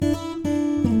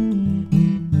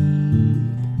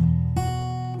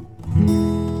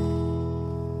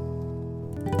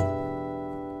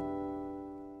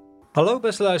Hallo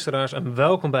beste luisteraars en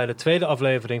welkom bij de tweede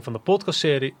aflevering van de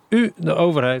podcastserie U, de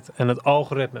overheid en het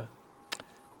algoritme.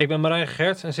 Ik ben Marijn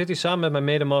Gerts en zit hier samen met mijn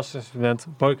medemasterstudent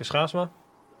Boyke Schaasma.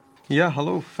 Ja,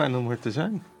 hallo, fijn om er te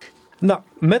zijn. Nou,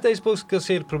 met deze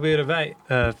podcastserie proberen wij,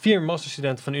 4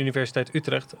 masterstudenten van de Universiteit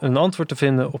Utrecht, een antwoord te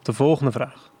vinden op de volgende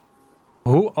vraag.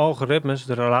 Hoe algoritmes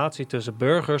de relatie tussen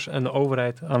burgers en de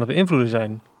overheid aan het beïnvloeden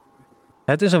zijn.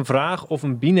 Het is een vraag of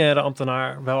een binaire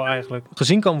ambtenaar wel eigenlijk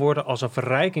gezien kan worden als een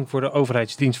verrijking voor de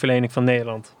overheidsdienstverlening van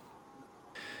Nederland.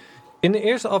 In de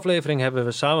eerste aflevering hebben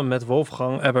we samen met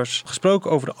Wolfgang Ebbers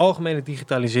gesproken over het algemene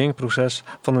digitaliseringsproces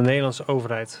van de Nederlandse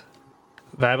overheid.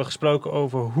 Wij hebben gesproken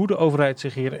over hoe de overheid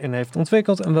zich hierin heeft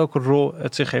ontwikkeld en welke rol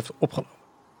het zich heeft opgenomen.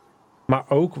 Maar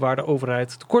ook waar de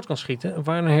overheid tekort kan schieten en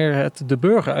wanneer het de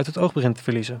burger uit het oog begint te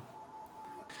verliezen.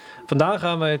 Vandaag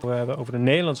gaan wij het hebben over de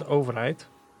Nederlandse overheid,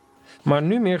 maar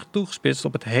nu meer toegespitst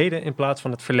op het heden in plaats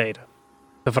van het verleden.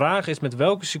 De vraag is met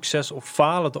welke succes of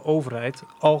falen de overheid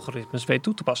algoritmes weet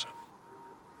toe te passen.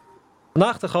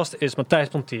 Vandaag de gast is Matthijs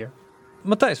Pontier.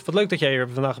 Matthijs, wat leuk dat jij hier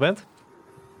vandaag bent.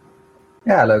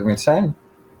 Ja, leuk om hier te zijn.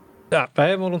 Ja, wij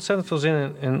hebben er ontzettend veel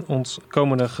zin in ons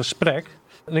komende gesprek.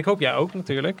 En ik hoop jij ook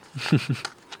natuurlijk.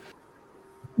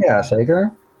 Ja,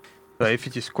 zeker.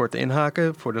 Eventjes kort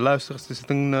inhaken voor de luisteraars. Er zit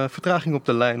een vertraging op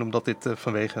de lijn omdat dit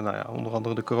vanwege onder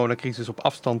andere de coronacrisis op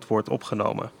afstand wordt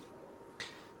opgenomen.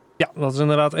 Ja, dat is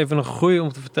inderdaad even een goeie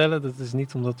om te vertellen. Dat is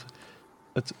niet omdat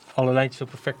het alle lijntjes zo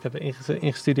perfect hebben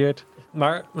ingestudeerd.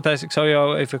 Maar Matthijs, ik zou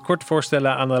jou even kort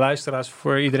voorstellen aan de luisteraars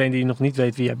voor iedereen die nog niet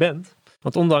weet wie jij bent.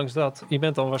 Want ondanks dat, je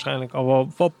bent dan waarschijnlijk al wel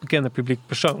wat bekende publiek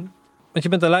persoon. Want je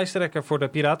bent de lijsttrekker voor de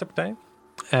Piratenpartij.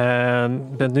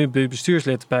 En bent nu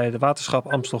bestuurslid bij de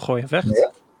Waterschap Amstel Gooi en Vecht.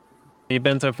 Ja. Je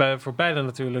bent er voor beide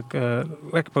natuurlijk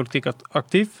lekker politiek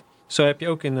actief. Zo heb je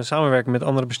ook in de samenwerking met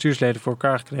andere bestuursleden voor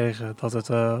elkaar gekregen dat het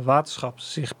waterschap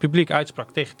zich publiek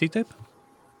uitsprak tegen TTIP.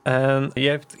 En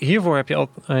hiervoor heb je al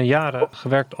jaren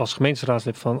gewerkt als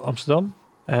gemeenteraadslid van Amsterdam.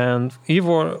 En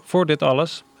voor dit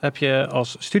alles heb je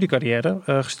als studiecarrière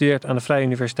gestudeerd aan de Vrije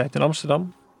Universiteit in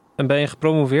Amsterdam. En ben je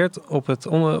gepromoveerd op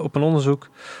een onderzoek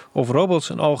of robots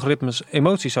en algoritmes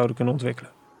emoties zouden kunnen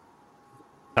ontwikkelen.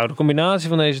 Nou, de combinatie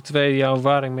van deze twee, jouw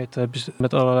ervaring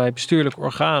met allerlei bestuurlijke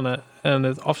organen en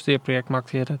het afstudeerproject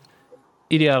maakt je de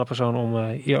ideale persoon om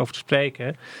hierover te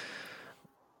spreken.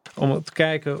 Om te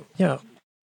kijken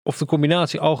of de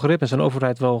combinatie algoritmes en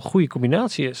overheid wel een goede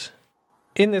combinatie is.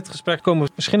 In dit gesprek komen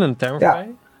verschillende termen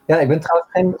voorbij. Ja, ik ben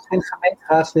trouwens geen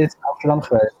gemeenteraadslid in Amsterdam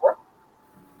geweest, hoor.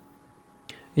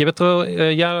 Je bent er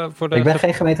wel voor de... Ik ben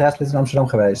geen gemeenteraadslid in Amsterdam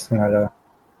geweest, maar...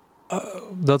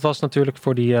 dat was natuurlijk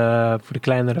voor de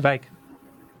kleinere wijk.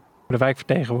 Voor de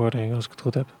wijkvertegenwoordiging, als ik het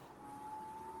goed heb.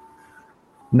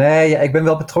 Nee, ja, ik ben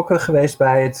wel betrokken geweest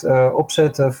bij het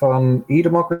opzetten van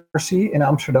e-democracy in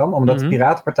Amsterdam. Omdat de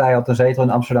Piratenpartij had een zetel in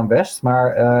Amsterdam-West.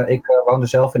 Maar ik woonde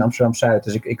zelf in Amsterdam-Zuid.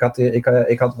 Dus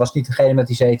ik was niet degene met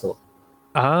die zetel.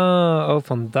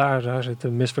 Vandaar. Daar zit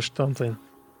een misverstand in.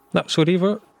 Nou, sorry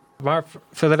voor. Maar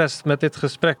verder rest met dit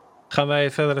gesprek gaan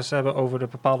wij verder eens hebben over de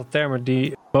bepaalde termen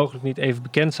die mogelijk niet even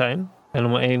bekend zijn. En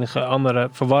om enige andere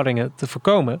verwarringen te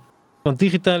voorkomen. Want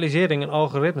digitalisering en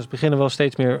algoritmes beginnen wel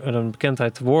steeds meer een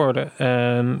bekendheid te worden.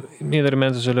 En meerdere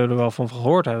mensen zullen er wel van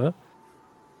gehoord hebben.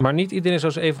 Maar niet iedereen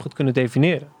zou ze even goed kunnen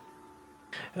definiëren.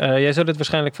 Jij zou dit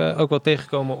waarschijnlijk ook wel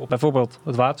tegenkomen op bijvoorbeeld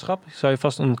het waterschap. Zou je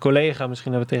vast een collega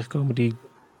misschien hebben tegengekomen die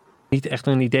niet echt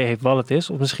een idee heeft wat het is.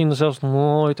 Of misschien er zelfs nog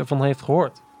nooit ervan heeft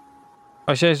gehoord.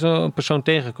 Als jij zo'n persoon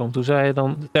tegenkomt, hoe zou je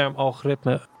dan de term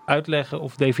algoritme uitleggen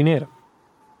of definiëren?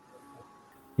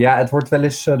 Ja, er wordt wel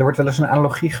eens een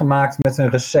analogie gemaakt met een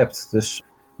recept. Dus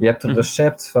je hebt een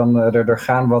recept van er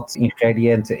gaan wat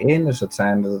ingrediënten in. Dus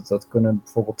dat kunnen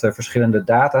bijvoorbeeld verschillende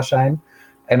data zijn.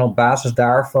 En op basis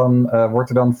daarvan wordt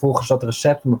er dan volgens dat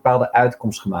recept een bepaalde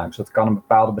uitkomst gemaakt. Dus dat kan een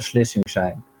bepaalde beslissing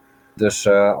zijn. Dus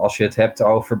als je het hebt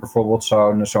over bijvoorbeeld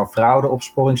zo'n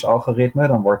fraudeopsporingsalgoritme,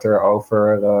 dan wordt er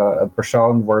over een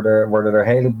persoon worden er een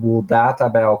heleboel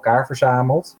data bij elkaar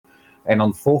verzameld. En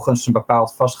dan volgens een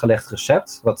bepaald vastgelegd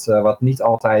recept, wat niet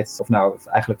altijd, of nou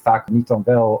eigenlijk vaak niet dan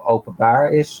wel openbaar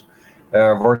is,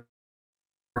 worden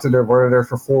er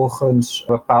vervolgens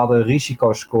bepaalde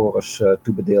risicoscores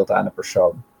toebedeeld aan de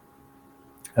persoon.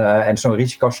 En zo'n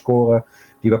risicoscore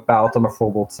die bepaalt dan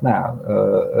bijvoorbeeld,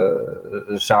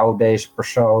 zou deze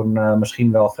persoon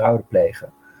misschien wel fraude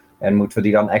plegen? En moeten we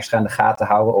die dan extra in de gaten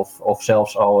houden of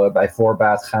zelfs al bij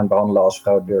voorbaat gaan behandelen als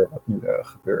fraudeur, wat nu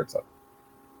gebeurt.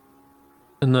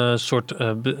 Een soort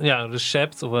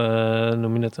recept, of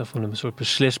noem je het van een soort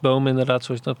beslisboom inderdaad.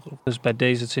 Zoals dat. Dus bij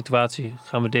deze situatie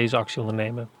gaan we deze actie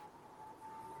ondernemen.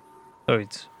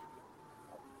 Zoiets.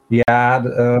 Ja,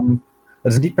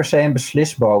 Het is niet per se een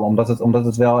beslisboom, omdat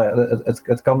het wel,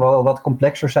 het kan wel wat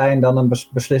complexer zijn dan een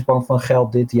beslisboom van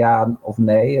geldt dit ja of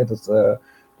nee.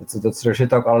 Er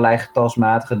zitten ook allerlei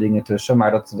getalsmatige dingen tussen,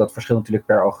 maar dat verschilt natuurlijk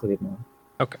per algoritme.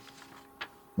 Oké.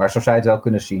 Maar zo zou je het wel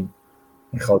kunnen zien,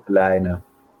 in grote lijnen.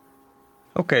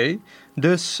 Oké,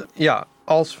 dus ja,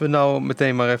 als we nou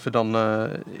meteen maar even dan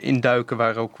induiken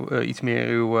waar ook iets meer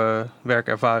uw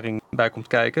werkervaring bij komt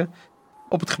kijken.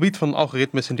 Op het gebied van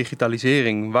algoritmes en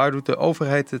digitalisering, waar doet de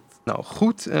overheid het nou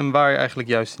goed en waar eigenlijk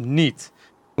juist niet?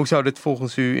 Hoe zou dit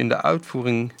volgens u in de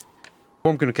uitvoering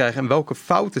vorm kunnen krijgen en welke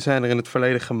fouten zijn er in het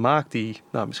verleden gemaakt die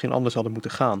misschien anders hadden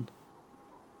moeten gaan?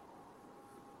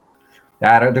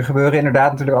 Ja, er gebeuren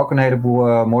inderdaad natuurlijk ook een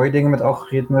heleboel mooie dingen met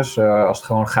algoritmes. Als het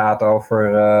gewoon gaat over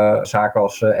zaken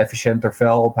als efficiënter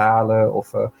vuil ophalen.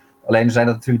 Alleen zijn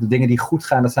dat natuurlijk de dingen die goed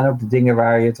gaan. Dat zijn ook de dingen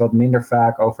waar je het wat minder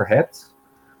vaak over hebt.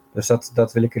 Dus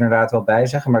dat wil ik inderdaad wel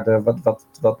bijzeggen. Maar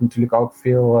wat natuurlijk ook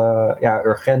veel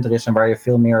urgenter is en waar je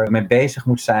veel meer mee bezig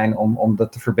moet zijn om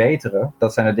dat te verbeteren.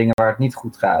 Dat zijn de dingen waar het niet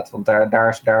goed gaat. Want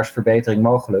daar is verbetering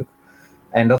mogelijk.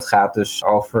 En dat gaat dus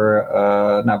over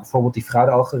bijvoorbeeld die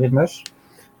fraude-algoritmes.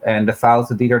 En de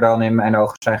fouten die er dan in mijn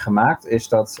ogen zijn gemaakt, is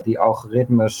dat die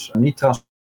algoritmes niet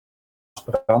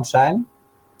transparant zijn.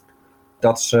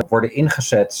 Dat ze worden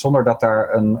ingezet zonder dat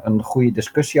daar een goede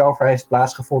discussie over heeft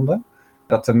plaatsgevonden.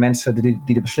 Dat de mensen die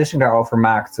de beslissing daarover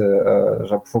maakten,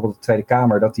 zoals bijvoorbeeld de Tweede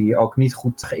Kamer, dat die ook niet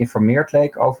goed geïnformeerd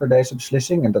leek over deze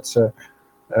beslissing. En dat ze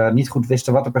niet goed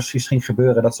wisten wat er precies ging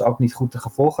gebeuren. Dat ze ook niet goed de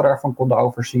gevolgen daarvan konden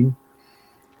overzien.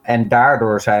 En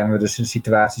daardoor zijn we dus in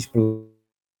situaties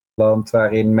beland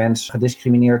waarin mensen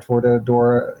gediscrimineerd worden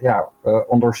door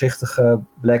ondoorzichtige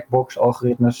black box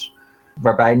algoritmes,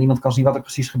 waarbij niemand kan zien wat er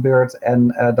precies gebeurt en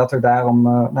dat er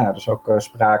daarom dus ook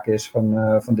sprake is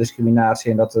van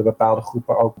discriminatie en dat bepaalde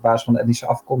groepen ook op basis van etnische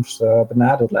afkomst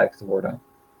benadeeld lijken te worden.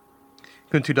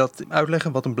 Kunt u dat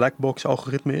uitleggen wat een black box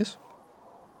algoritme is?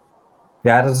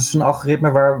 Ja, dat is een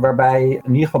algoritme waarbij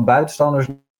in ieder geval buitenstaanders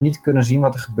niet kunnen zien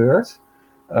wat er gebeurt.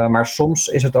 Maar soms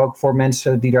is het ook voor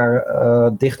mensen die daar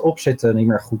dicht op zitten niet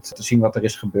meer goed te zien wat er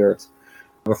is gebeurd.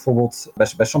 Bijvoorbeeld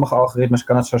bij sommige algoritmes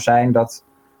kan het zo zijn dat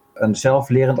een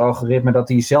zelflerend algoritme dat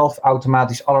die zelf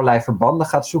automatisch allerlei verbanden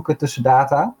gaat zoeken tussen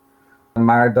data.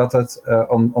 Maar dat het,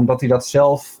 omdat hij dat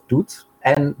zelf doet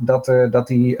en dat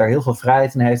hij er heel veel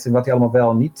vrijheid in heeft in wat hij allemaal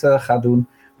wel en niet gaat doen,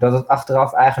 dat het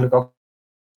achteraf eigenlijk ook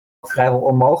vrijwel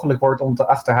onmogelijk wordt om te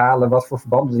achterhalen wat voor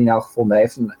verbanden hij nou gevonden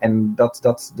heeft. En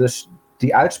dat dus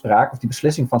die uitspraak of die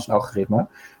beslissing van zijn algoritme,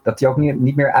 dat die ook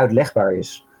niet meer uitlegbaar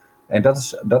is. En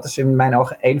dat is in mijn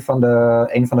ogen een van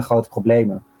de grote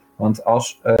problemen. Want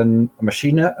als een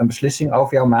machine een beslissing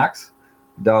over jou maakt,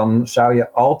 dan zou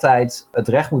je altijd het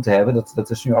recht moeten hebben, dat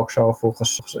is nu ook zo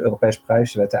volgens de Europese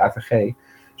Privacywet, de AVG,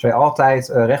 zou je altijd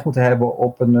recht moeten hebben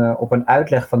op een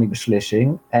uitleg van die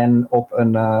beslissing en op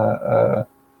een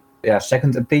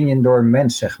second opinion door een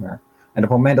mens, zeg maar. En op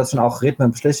het moment dat zo'n algoritme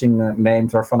een beslissing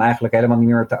neemt waarvan eigenlijk helemaal niet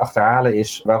meer te achterhalen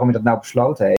is waarom je dat nou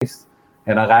besloten heeft,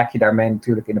 en dan raak je daarmee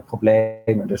natuurlijk in de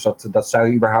problemen. Dus dat zou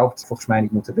je überhaupt volgens mij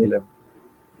niet moeten willen.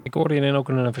 Ik hoorde hierin ook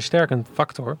een versterkend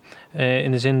factor.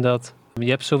 In de zin dat je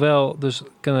hebt zowel dus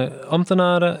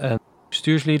ambtenaren en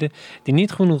bestuurslieden die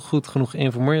niet goed genoeg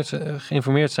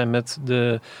geïnformeerd zijn met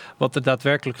wat er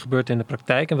daadwerkelijk gebeurt in de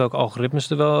praktijk en welke algoritmes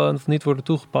er wel of niet worden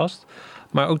toegepast.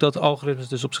 Maar ook dat algoritmes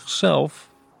dus op zichzelf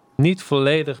niet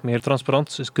volledig meer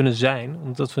transparant kunnen zijn,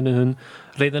 omdat we hun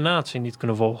redenatie niet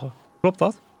kunnen volgen. Klopt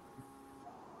dat?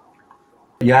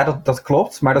 Ja, dat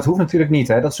klopt, maar dat hoeft natuurlijk niet.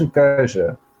 Hè? Dat is een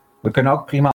keuze. We kunnen ook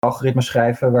prima algoritmes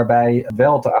schrijven waarbij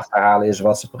wel te achterhalen is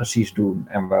wat ze precies doen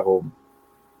en waarom.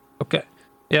 Oké.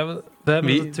 Ja, we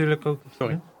hebben natuurlijk ook...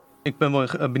 Sorry. Ik ben wel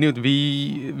benieuwd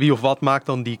wie of wat maakt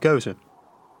dan die keuze?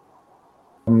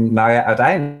 Nou ja,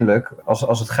 uiteindelijk,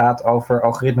 als het gaat over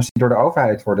algoritmes die door de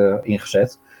overheid worden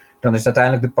ingezet, dan is het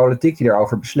uiteindelijk de politiek die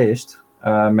erover beslist.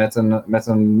 Met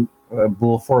een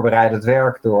boel voorbereidend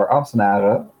werk door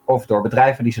ambtenaren of door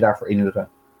bedrijven die ze daarvoor inhuren.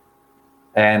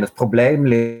 En het probleem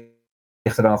ligt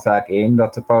er dan vaak in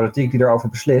dat de politiek die erover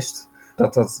beslist,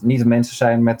 dat niet de mensen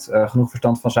zijn met genoeg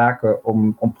verstand van zaken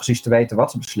om precies te weten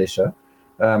wat ze beslissen.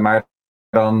 Maar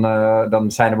dan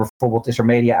is er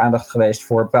media-aandacht geweest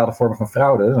voor bepaalde vormen van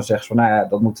fraude. Dan zeggen ze van,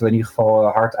 dat moeten we in ieder geval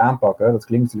hard aanpakken. Dat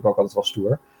klinkt natuurlijk ook altijd wel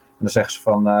stoer. En dan zeggen ze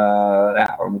van,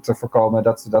 we moeten voorkomen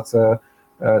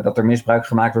dat er misbruik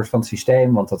gemaakt wordt van het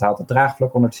systeem, want dat haalt het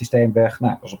draagvlak onder het systeem weg.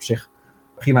 Nou, dat is op zich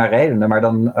prima redenen. Maar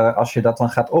dan, als je dat dan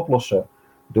gaat oplossen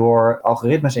door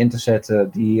algoritmes in te zetten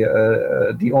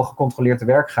die ongecontroleerd te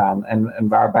werk gaan en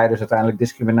waarbij dus uiteindelijk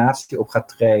discriminatie op gaat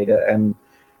treden en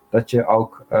dat je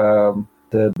ook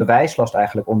de bewijslast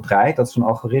eigenlijk omdraait. Dat zo'n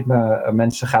algoritme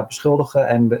mensen gaat beschuldigen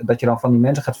en dat je dan van die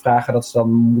mensen gaat vragen dat ze dan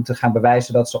moeten gaan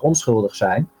bewijzen dat ze onschuldig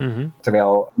zijn. Mhm.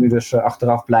 Terwijl nu dus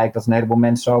achteraf blijkt dat een heleboel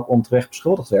mensen ook onterecht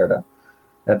beschuldigd werden.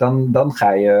 Dan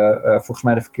ga je volgens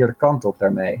mij de verkeerde kant op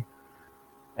daarmee.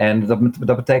 En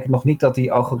dat betekent nog niet dat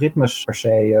die algoritmes per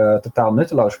se totaal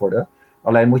nutteloos worden.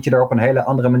 Alleen moet je er op een hele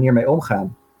andere manier mee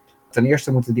omgaan. Ten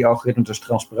eerste moeten die algoritmes dus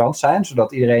transparant zijn,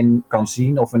 zodat iedereen kan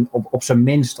zien, of op zijn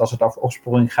minst, als het over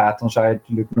opsporing gaat, dan zou je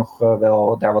natuurlijk nog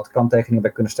wel daar wat kanttekeningen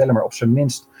bij kunnen stellen, maar op zijn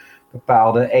minst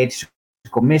bepaalde ethische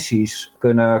commissies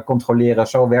kunnen controleren.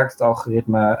 Zo werkt het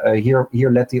algoritme,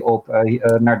 hier let hij op,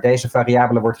 naar deze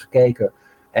variabelen wordt gekeken.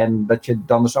 En dat je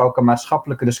dan dus ook een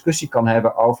maatschappelijke discussie kan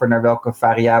hebben over naar welke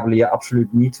variabelen je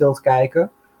absoluut niet wilt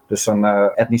kijken. Dus een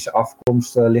etnische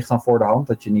afkomst ligt dan voor de hand.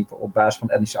 Dat je niet op basis van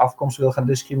etnische afkomst wil gaan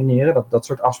discrimineren. Dat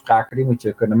soort afspraken die moet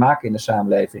je kunnen maken in de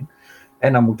samenleving.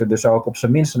 En dan moet er dus ook op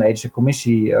zijn minst een ethische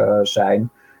commissie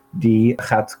zijn die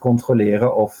gaat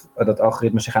controleren of dat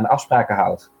algoritme zich aan de afspraken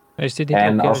houdt. Is dit niet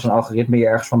En ook als een algoritme je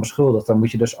ergens van beschuldigt, dan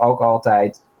moet je dus ook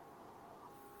altijd...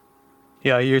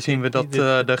 Ja, hier zien we dat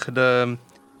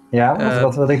Ja,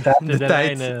 wat wil ik graag? de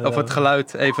tijd lijnen, of het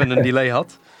geluid even een delay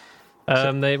had.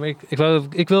 Nee, maar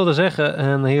ik wilde zeggen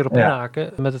en hierop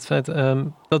inhaken met het feit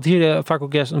dat hier vaak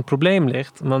ook juist een probleem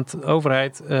ligt. Want de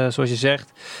overheid, zoals je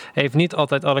zegt, heeft niet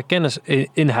altijd alle kennis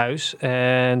in huis.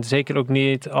 En zeker ook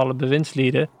niet alle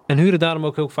bewindslieden. En huren daarom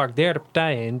ook heel vaak derde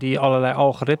partijen in die allerlei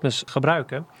algoritmes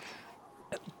gebruiken.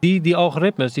 Die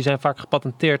algoritmes die zijn vaak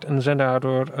gepatenteerd en zijn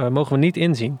daardoor mogen we niet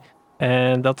inzien.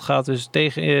 En dat gaat dus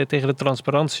tegen de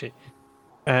transparantie.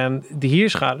 En hier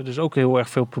schaden dus ook heel erg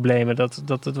veel problemen.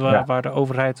 Waar de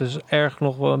overheid dus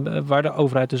waar de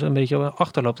overheid dus een beetje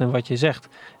achterloopt in wat je zegt.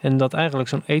 En dat eigenlijk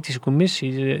zo'n ethische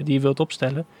commissie die je wilt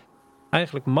opstellen,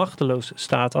 eigenlijk machteloos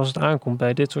staat als het aankomt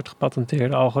bij dit soort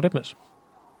gepatenteerde algoritmes.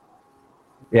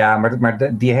 Ja,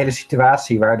 maar die hele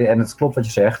situatie, en het klopt wat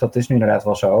je zegt, dat is nu inderdaad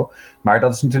wel zo. Maar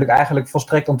dat is natuurlijk eigenlijk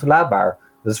volstrekt ontoelaatbaar.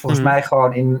 Dat is volgens mij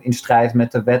gewoon in strijd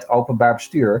met de wet openbaar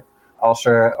bestuur. Als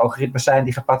er algoritmes zijn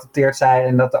die gepatenteerd zijn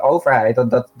en dat de overheid,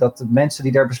 dat de mensen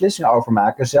die daar beslissingen over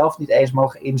maken, zelf niet eens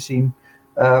mogen inzien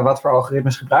wat voor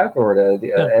algoritmes gebruikt worden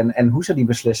en hoe ze die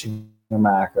beslissingen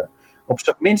maken. Op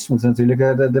zijn minst moeten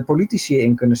natuurlijk de politici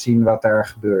in kunnen zien wat daar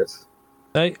gebeurt.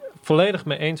 Nee,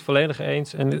 volledig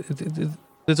eens. En dit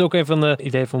is ook een van de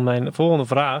ideeën van mijn volgende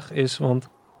vraag is, want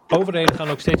overheden gaan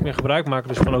ook steeds meer gebruik maken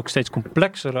dus van ook steeds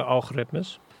complexere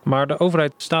algoritmes. Maar de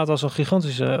overheid staat als een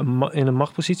gigantische in een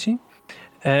machtpositie.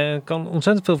 En kan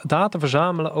ontzettend veel data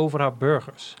verzamelen over haar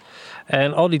burgers.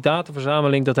 En al die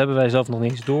dataverzameling, dat hebben wij zelf nog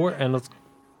niet eens door. En dat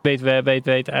weten we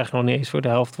eigenlijk nog niet eens voor de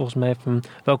helft volgens mij van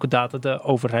welke data de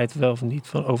overheid wel of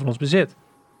niet over ons bezit.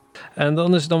 En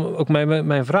dan is dan ook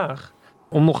mijn vraag,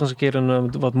 om nog eens een keer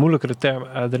een wat moeilijkere term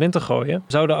erin te gooien.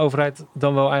 Zou de overheid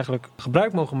dan wel eigenlijk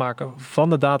gebruik mogen maken van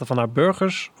de data van haar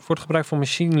burgers voor het gebruik van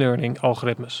machine learning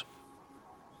algoritmes?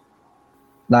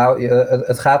 Nou,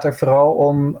 het gaat er vooral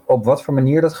om op wat voor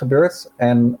manier dat gebeurt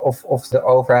en of de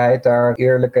overheid daar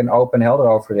eerlijk en open en helder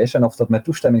over is en of dat met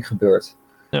toestemming gebeurt.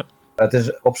 Ja. Het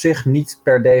is op zich niet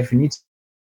per definitie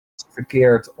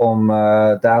verkeerd om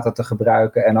data te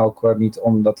gebruiken en ook niet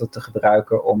om dat te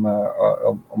gebruiken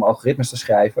om algoritmes te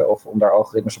schrijven of om daar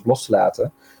algoritmes op los te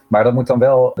laten. Maar dat moet dan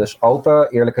wel dus open,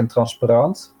 eerlijk en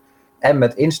transparant en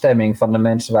met instemming van de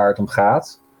mensen waar het om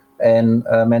gaat. En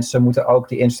mensen moeten ook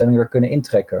die instelling weer kunnen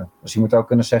intrekken. Dus je moet ook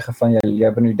kunnen zeggen van, jullie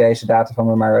hebben nu deze data van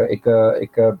me, maar ik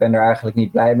ben er eigenlijk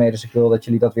niet blij mee, dus ik wil dat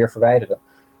jullie dat weer verwijderen.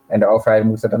 En de overheid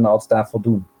moet er dan altijd aan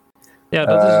voldoen. Ja,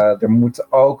 dat is... Er moet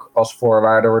ook als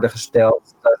voorwaarde worden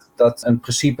gesteld dat een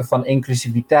principe van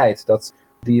inclusiviteit, dat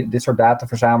dit soort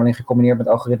dataverzameling gecombineerd met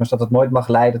algoritmes, dat het nooit mag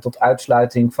leiden tot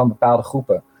uitsluiting van bepaalde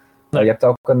groepen. Nee. Je hebt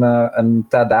ook een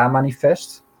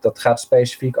TADA-manifest. Dat gaat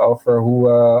specifiek over hoe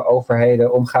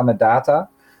overheden omgaan met data.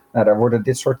 Nou, daar worden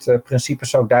dit soort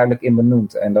principes ook duidelijk in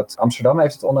benoemd. En Amsterdam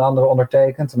heeft het onder andere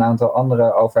ondertekend, een aantal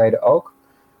andere overheden ook.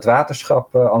 Het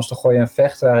waterschap Amstelgooi en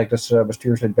Vecht, waar ik dus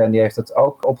bestuurslid ben, die heeft het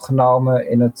ook opgenomen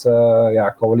in het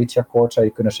coalitieakkoord, zou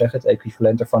je kunnen zeggen. Het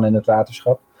equivalent ervan in het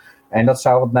waterschap. En dat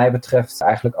zou wat mij betreft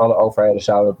eigenlijk alle overheden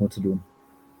zouden dat moeten doen.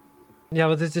 Ja,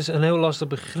 want dit is een heel lastig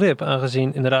begrip,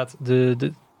 aangezien inderdaad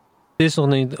het is nog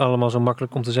niet allemaal zo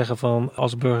makkelijk om te zeggen van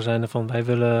als burger zijnde van wij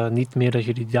willen niet meer dat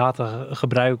jullie data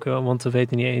gebruiken, want we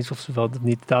weten niet eens of ze wel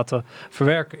niet data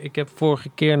verwerken. Ik heb vorige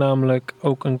keer namelijk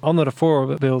ook een andere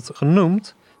voorbeeld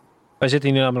genoemd. Wij zitten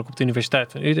hier namelijk op de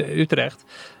Universiteit van Utrecht.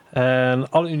 En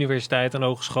alle universiteiten en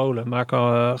hogescholen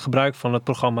maken gebruik van het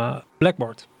programma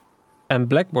Blackboard. En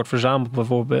Blackboard verzamelt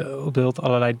bijvoorbeeld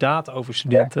allerlei data over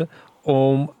studenten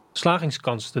om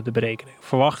slagingskansen te berekenen.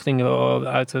 Verwachtingen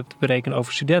uit te berekenen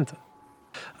over studenten.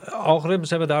 Algoritmes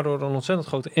hebben daardoor een ontzettend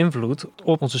grote invloed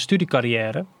op onze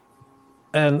studiecarrière.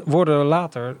 En worden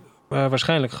later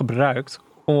waarschijnlijk gebruikt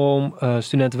om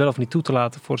studenten wel of niet toe te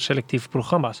laten voor selectieve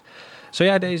programma's. Zou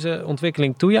jij deze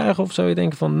ontwikkeling toejuichen of zou je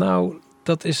denken van nou,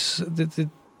 dat is...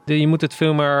 je moet het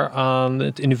veel meer aan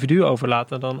het individu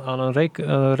overlaten dan aan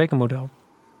een rekenmodel?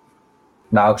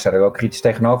 Nou, ik sta er wel kritisch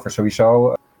tegenover.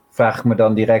 Sowieso vraag ik me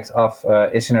dan direct af,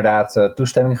 is inderdaad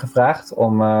toestemming gevraagd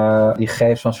om die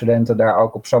gegevens van studenten daar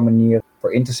ook op zo'n manier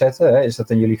voor in te zetten? Hè? Is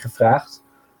dat aan jullie gevraagd?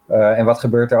 En wat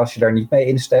gebeurt er als je daar niet mee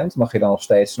instemt? Mag je dan nog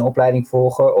steeds een opleiding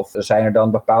volgen? Of zijn er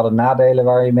dan bepaalde nadelen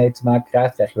waar je mee te maken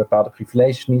krijgt? Krijg je bepaalde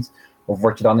privileges niet? Of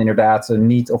word je dan inderdaad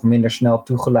niet of minder snel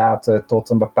toegelaten tot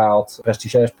een bepaald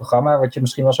prestigieus programma wat je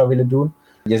misschien wel zou willen doen?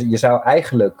 Je zou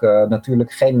eigenlijk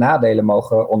natuurlijk geen nadelen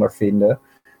mogen ondervinden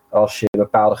als je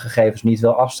bepaalde gegevens niet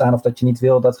wil afstaan of dat je niet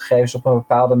wil dat gegevens op een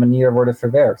bepaalde manier worden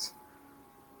verwerkt.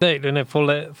 Nee,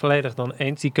 volledig dan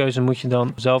eens. Die keuze moet je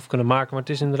dan zelf kunnen maken. Maar het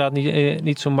is inderdaad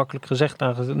niet zo makkelijk gezegd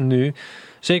nu.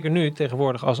 Zeker nu,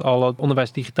 tegenwoordig, als al het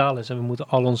onderwijs digitaal is en we moeten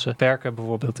al onze werken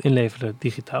bijvoorbeeld inleveren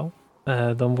digitaal.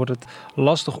 Dan wordt het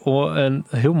lastig en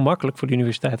heel makkelijk voor de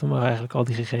universiteit om eigenlijk al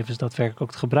die gegevens daadwerkelijk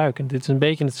ook te gebruiken. Dit is een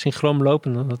beetje het synchroon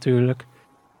lopende natuurlijk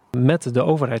met de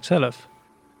overheid zelf.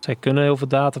 Zij kunnen heel veel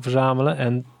data verzamelen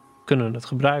en kunnen het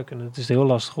gebruiken. Het is heel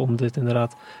lastig om dit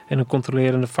inderdaad in een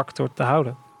controlerende factor te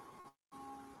houden.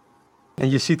 En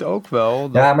je ziet ook wel...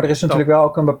 Ja, maar er is natuurlijk wel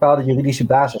ook een bepaalde juridische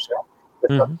basis.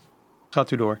 Hè? Mm-hmm.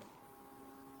 Gaat u door.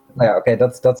 Nou ja, oké,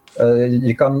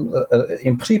 je kan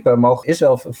in principe is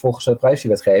wel volgens de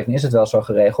privacywetgeving is het wel zo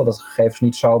geregeld dat gegevens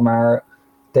niet zomaar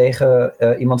tegen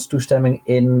iemands toestemming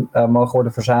in mogen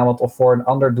worden verzameld of voor een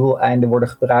ander doeleinde worden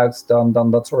gebruikt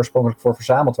dan dat ze oorspronkelijk voor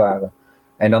verzameld waren.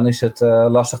 En dan is het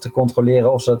lastig te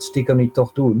controleren of ze dat stiekem niet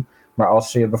toch doen. Maar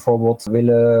als ze je bijvoorbeeld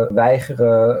willen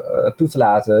weigeren toe te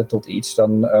laten tot iets,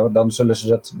 dan zullen ze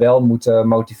dat wel moeten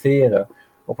motiveren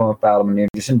op een bepaalde manier.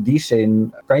 Dus in die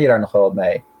zin kan je daar nog wel wat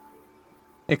mee.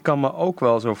 Ik kan me ook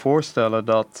wel zo voorstellen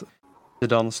dat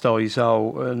stel je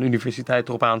zou een universiteit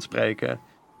erop aanspreken,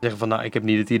 zeggen van nou, ik heb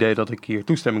niet het idee dat ik hier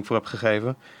toestemming voor heb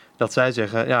gegeven. Dat zij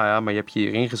zeggen, ja, maar je hebt je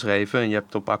hier ingeschreven en je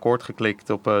hebt op akkoord geklikt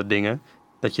op dingen.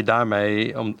 Dat je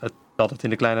daarmee, dat het in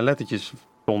de kleine lettertjes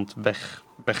stond,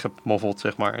 weggemoffeld,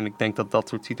 zeg maar. En ik denk dat dat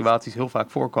soort situaties heel vaak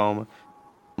voorkomen.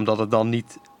 Omdat het dan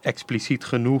niet expliciet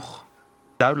genoeg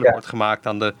duidelijk wordt gemaakt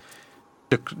aan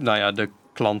de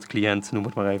klant, cliënt, noem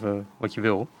het maar even wat je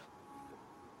wil.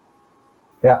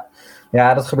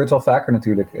 Ja, dat gebeurt wel vaker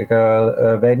natuurlijk. Ik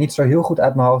weet niet zo heel goed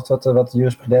uit mijn hoofd wat de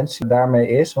jurisprudentie daarmee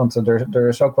is. Want er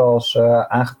is ook wel eens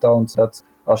aangetoond dat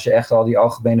als je echt al die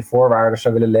algemene voorwaarden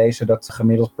zou willen lezen, dat de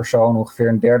gemiddeld persoon ongeveer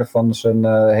een derde van zijn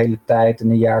hele tijd in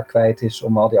een jaar kwijt is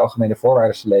om al die algemene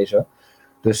voorwaarden te lezen.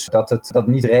 Dus dat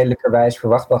niet redelijkerwijs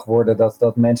verwacht mag worden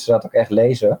dat mensen dat ook echt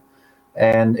lezen.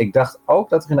 En ik dacht ook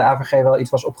dat er in de AVG wel iets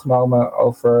was opgenomen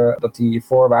over dat die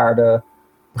voorwaarden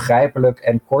begrijpelijk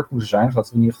en kort moesten zijn. Zodat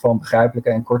er in ieder geval een begrijpelijke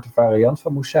en korte variant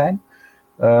van moest zijn.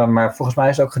 Maar volgens mij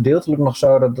is het ook gedeeltelijk nog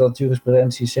zo dat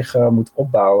jurisprudentie zich moet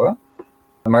opbouwen.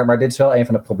 Maar dit is wel een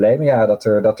van de problemen, ja,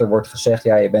 dat er wordt gezegd,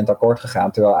 ja, je bent akkoord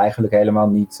gegaan, terwijl eigenlijk helemaal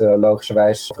niet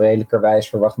logischerwijs of redelijkerwijs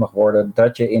verwacht mag worden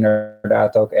dat je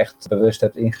inderdaad ook echt bewust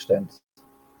hebt ingestemd.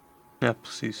 Ja,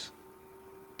 precies.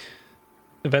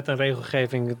 De wet en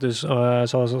regelgeving, dus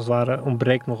zoals het ware,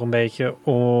 ontbreekt nog een beetje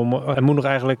er moet nog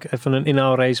eigenlijk even een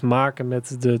inhaalrace maken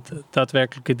met de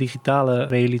daadwerkelijke digitale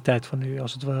realiteit van nu,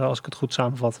 als ik het goed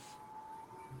samenvat.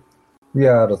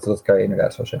 Ja, dat kan je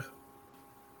inderdaad zo zeggen.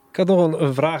 Ik had nog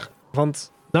een vraag,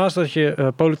 want naast dat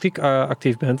je politiek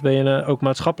actief bent, ben je ook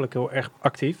maatschappelijk heel erg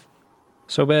actief.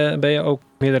 Zo ben je ook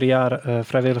meerdere jaren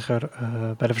vrijwilliger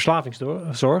bij de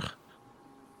verslavingszorg.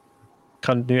 Ik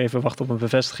ga nu even wachten op een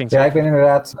bevestiging. Ja, ik ben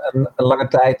inderdaad een lange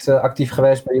tijd actief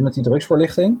geweest bij Unity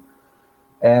Drugsvoorlichting.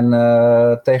 En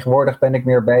tegenwoordig ben ik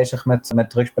meer bezig met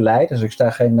drugsbeleid. Dus ik sta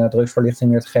geen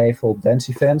drugsvoorlichting meer te geven op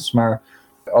dance events. Maar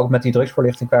ook met die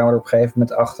drugsvoorlichting kwamen we er op een gegeven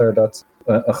moment achter dat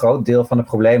een groot deel van de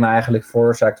problemen eigenlijk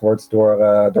veroorzaakt wordt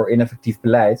door ineffectief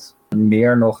beleid.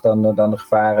 Meer nog dan de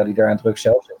gevaren die daar aan drugs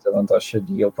zelf zitten. Want als je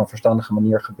die op een verstandige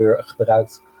manier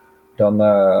gebruikt, dan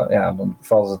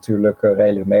valt het natuurlijk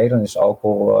redelijk mee. Dan is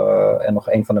alcohol en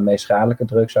nog een van de meest schadelijke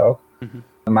drugs ook. Mm-hmm.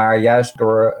 Maar juist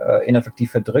door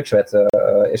ineffectieve drugswetten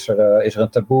is er een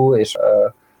taboe, is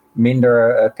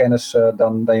minder kennis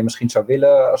dan je misschien zou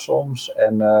willen soms.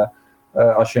 En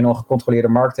als je een ongecontroleerde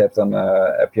markt hebt, dan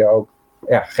heb je ook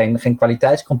geen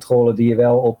kwaliteitscontrole die je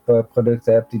wel op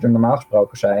producten hebt die er normaal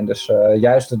gesproken zijn. Dus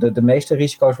juist de meeste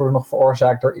risico's worden nog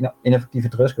veroorzaakt door ineffectieve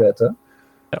drugswetten.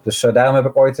 Ja. Dus daarom heb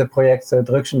ik ooit het project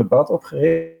Drugs in Debat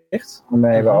opgericht.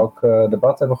 Waarmee we ook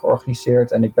debat hebben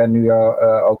georganiseerd. En ik ben nu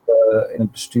ook in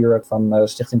het bestuur van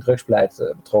Stichting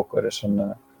Drugsbeleid betrokken. Dus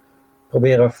dan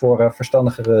proberen we voor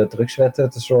verstandigere drugswetten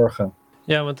te zorgen.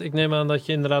 Ja, want ik neem aan dat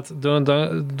je inderdaad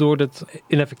door dit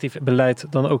ineffectief beleid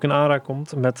dan ook in aanraking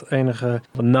komt met enige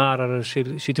narere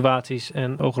situaties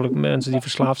en mogelijk mensen die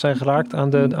verslaafd zijn geraakt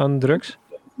aan drugs.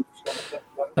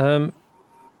 Dan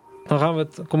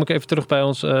kom ik even terug bij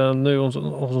ons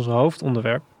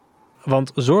hoofdonderwerp.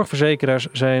 Want zorgverzekeraars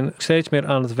zijn steeds meer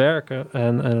aan het werken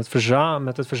en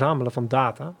met het verzamelen van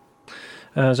data.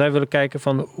 Zij willen kijken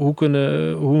van hoe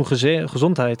een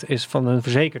gezondheid is van hun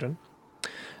verzekerden.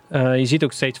 Je ziet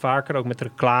ook steeds vaker, ook met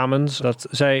reclames, dat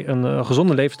zij een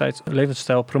gezonde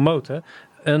levensstijl promoten.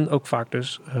 En ook vaak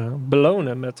dus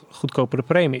belonen met goedkopere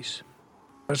premies.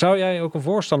 Zou jij ook een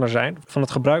voorstander zijn van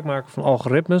het gebruik maken van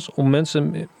algoritmes om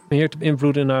mensen meer te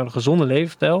beïnvloeden naar een gezonde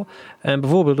levensstijl en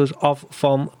bijvoorbeeld dus af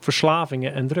van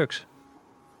verslavingen en drugs?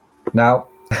 Nou,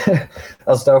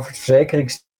 als we het over het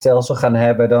verzekeringsstelsel gaan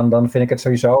hebben, dan vind ik het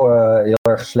sowieso heel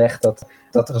erg slecht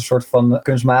dat er een soort van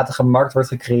kunstmatige markt wordt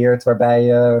gecreëerd waarbij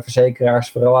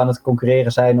verzekeraars vooral aan het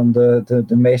concurreren zijn om de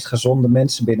meest gezonde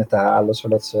mensen binnen te halen,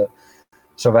 zodat ze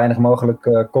zo weinig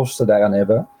mogelijk kosten daaraan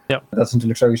hebben. Ja. Dat is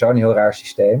natuurlijk sowieso een heel raar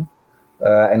systeem.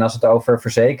 En als het over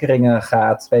verzekeringen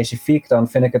gaat specifiek, dan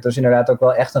vind ik het dus inderdaad ook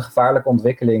wel echt een gevaarlijke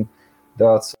ontwikkeling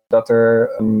dat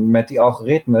er met die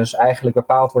algoritmes eigenlijk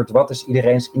bepaald wordt wat is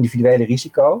iedereen's individuele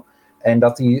risico en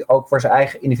dat hij ook voor zijn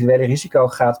eigen individuele risico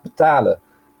gaat betalen.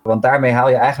 Want daarmee haal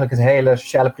je eigenlijk het hele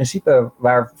sociale principe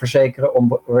waar verzekeren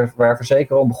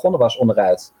om begonnen was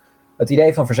onderuit. Het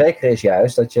idee van verzekeren is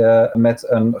juist dat je met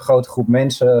een grote groep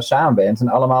mensen samen bent en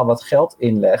allemaal wat geld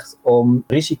inlegt om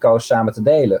risico's samen te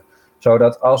delen.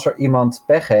 Zodat als er iemand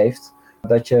pech heeft,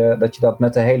 dat je dat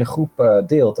met de hele groep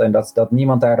deelt en dat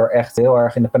niemand daardoor echt heel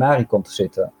erg in de penarie komt te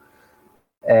zitten.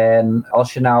 En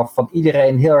als je nou van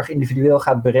iedereen heel erg individueel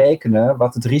gaat berekenen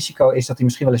wat het risico is dat hij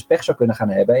misschien wel eens pech zou kunnen gaan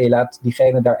hebben en je laat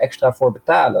diegene daar extra voor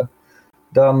betalen,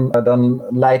 dan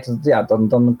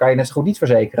kan je net zo goed niet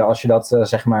verzekeren als je dat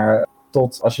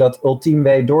als je dat ultiem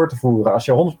weet door te voeren. Als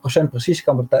je 100% precies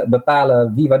kan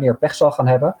bepalen wie wanneer pech zal gaan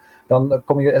hebben, dan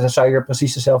zou je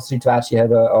precies dezelfde situatie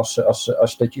hebben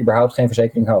als dat je überhaupt geen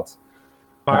verzekering had.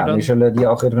 Maar nu zullen die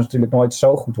algoritmes natuurlijk nooit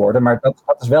zo goed worden, maar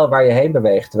dat is wel waar je heen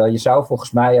beweegt. Terwijl je zou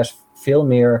volgens mij juist veel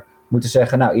meer moeten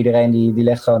zeggen, nou iedereen die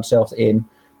legt gewoon hetzelfde in.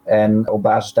 En op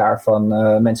basis daarvan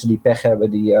mensen die pech hebben,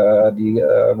 die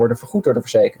worden vergoed door de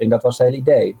verzekering. Dat was het hele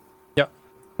idee. Ja,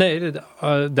 nee,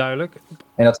 duidelijk.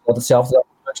 En dat is hetzelfde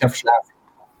als een verslaving.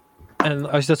 En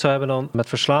als je dat zou hebben dan met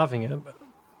verslavingen,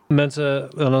 mensen,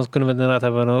 dan kunnen we het inderdaad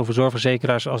hebben over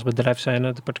zorgverzekeraars als bedrijf zijn,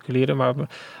 de particulieren. Maar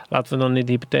laten we dan niet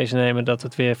de hypothese nemen dat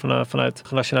het weer vanuit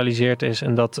genationaliseerd is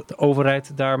en dat de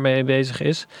overheid daarmee bezig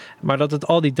is. Maar dat het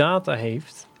al die data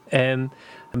heeft en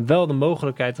wel de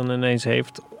mogelijkheid dan ineens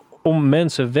heeft om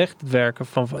mensen weg te werken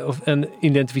en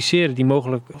identificeren die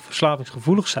mogelijk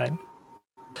verslavingsgevoelig zijn.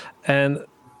 En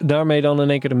daarmee dan in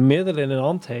één keer de middelen in de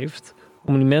hand heeft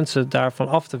om die mensen daarvan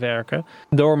af te werken.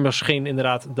 Door misschien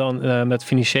inderdaad dan met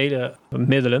financiële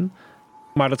middelen.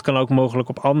 Maar dat kan ook mogelijk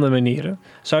op andere manieren.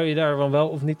 Zou je daar dan wel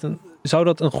of niet zou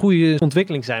dat een goede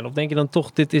ontwikkeling zijn? Of denk je dan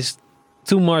toch, dit is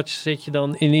too much, zit je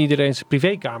dan in iedereen's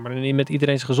privékamer en met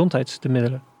iedereen's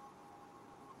gezondheidsmiddelen?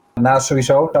 Nou,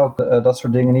 sowieso zou ik dat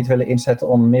soort dingen niet willen inzetten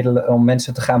om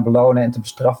mensen te gaan belonen en te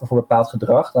bestraffen voor bepaald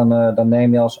gedrag. Dan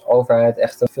neem je als overheid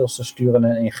echt een veel te sturende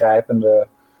en ingrijpende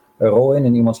rol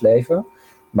in iemands leven.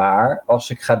 Maar als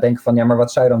ik ga denken van, ja, maar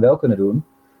wat zou je dan wel kunnen doen?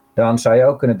 Dan zou je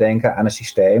ook kunnen denken aan een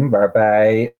systeem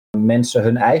waarbij mensen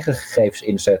hun eigen gegevens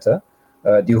inzetten.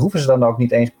 Die hoeven ze dan ook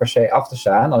niet eens per se af te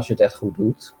staan als je het echt goed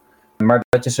doet. Maar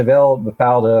dat je ze wel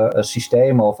bepaalde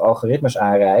systemen of algoritmes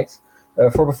aanreikt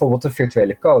voor bijvoorbeeld een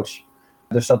virtuele coach.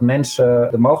 Dus dat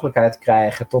mensen de mogelijkheid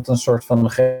krijgen tot een soort van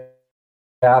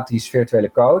gratis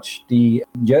virtuele coach die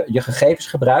je gegevens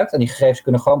gebruikt en die gegevens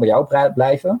kunnen gewoon bij jou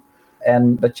blijven.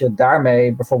 En dat je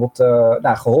daarmee bijvoorbeeld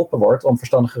geholpen wordt om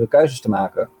verstandigere keuzes te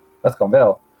maken. Dat kan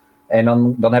wel.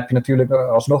 En dan heb je natuurlijk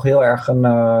alsnog heel erg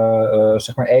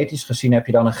ethisch gezien heb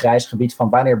je dan een grijs gebied van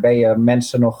wanneer ben je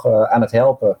mensen nog aan het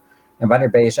helpen. En wanneer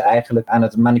ben je ze eigenlijk aan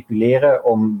het manipuleren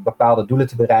om bepaalde doelen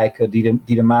te bereiken die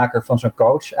de maker van zo'n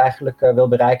coach eigenlijk wil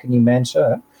bereiken, die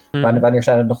mensen. Wanneer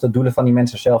zijn het nog de doelen van die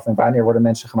mensen zelf en wanneer worden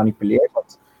mensen gemanipuleerd?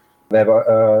 Want we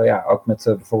hebben ook met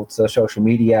bijvoorbeeld social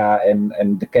media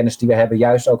en de kennis die we hebben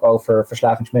juist ook over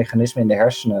verslavingsmechanismen in de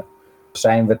hersenen,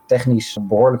 zijn we technisch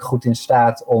behoorlijk goed in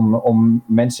staat om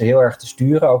mensen heel erg te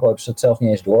sturen, ook al hebben ze het zelf niet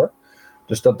eens door.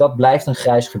 Dus dat blijft een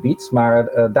grijs gebied,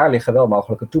 maar daar liggen wel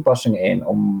mogelijke toepassingen in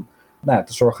om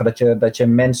te zorgen dat je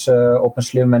mensen op een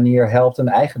slimme manier helpt hun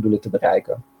eigen doelen te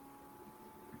bereiken.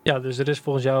 Ja, dus er is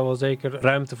volgens jou wel zeker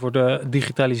ruimte voor de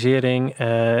digitalisering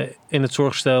in het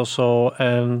zorgstelsel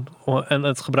en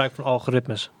het gebruik van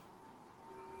algoritmes.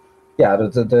 Ja,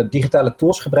 de digitale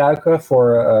tools gebruiken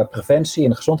voor preventie in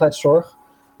de gezondheidszorg.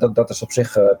 Dat is op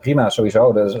zich prima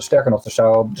sowieso. Dus, sterker nog, er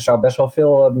zou best wel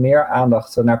veel meer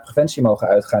aandacht naar preventie mogen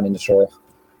uitgaan in de zorg.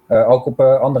 Ook op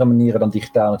andere manieren dan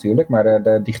digitaal natuurlijk. Maar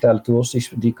de digitale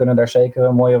tools die kunnen daar zeker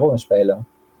een mooie rol in spelen.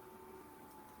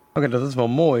 Oké, dat is wel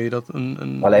mooi.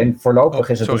 Alleen voorlopig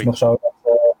is het dus nog zo dat...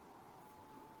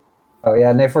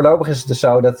 voorlopig is het dus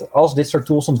zo dat als dit soort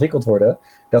tools ontwikkeld worden,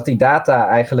 dat die data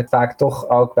eigenlijk vaak toch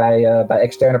ook bij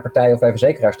externe partijen of bij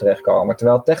verzekeraars terechtkomen.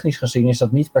 Terwijl technisch gezien is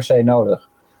dat niet per se nodig.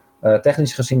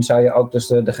 Technisch gezien zou je ook dus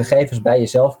de gegevens bij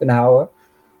jezelf kunnen houden.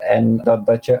 En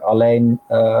dat je alleen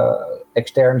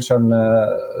extern zo'n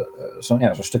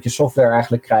stukje software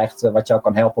eigenlijk krijgt wat jou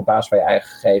kan helpen op basis van je eigen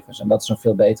gegevens. En dat is een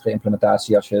veel betere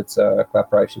implementatie als je het qua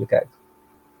privacy bekijkt.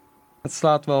 Het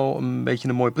slaat wel een beetje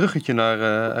een mooi bruggetje naar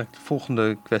eigenlijk de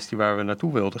volgende kwestie waar we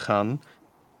naartoe wilden gaan.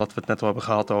 Wat we het net al hebben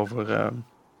gehad over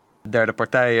derde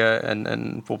partijen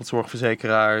en bijvoorbeeld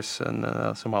zorgverzekeraars en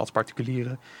als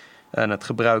particulieren. En het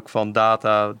gebruik van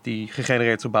data die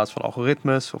gegenereerd is op basis van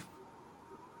algoritmes. Of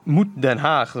moet Den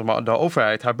Haag, de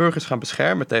overheid, haar burgers gaan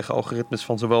beschermen tegen algoritmes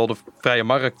van zowel de vrije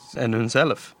markt en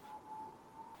hunzelf?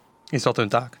 Is dat hun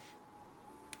taak?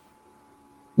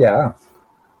 Ja.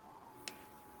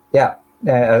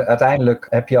 Uiteindelijk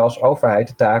heb je als overheid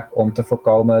de taak om te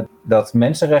voorkomen dat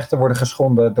mensenrechten worden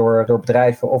geschonden door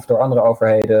bedrijven of door andere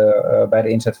overheden bij de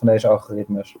inzet van deze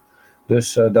algoritmes.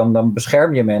 Dus dan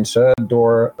bescherm je mensen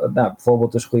door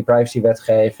bijvoorbeeld dus goede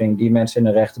privacywetgeving die mensen in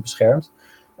hun rechten beschermt.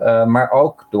 Maar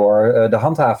ook door de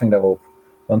handhaving daarop.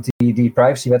 Want die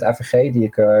privacywet AVG die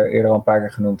ik eerder al een paar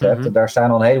keer genoemd heb, daar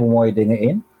staan al een heleboel mooie dingen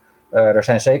in. Er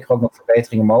zijn zeker ook nog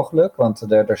verbeteringen mogelijk,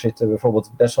 want er zitten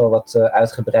bijvoorbeeld best wel wat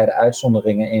uitgebreide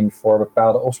uitzonderingen in voor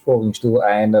bepaalde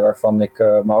opsporingsdoeleinden, waarvan ik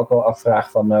me ook wel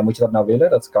afvraag van moet je dat nou willen?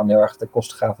 Dat kan heel erg ten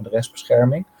koste gaan van de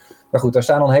rechtsbescherming. Maar goed, daar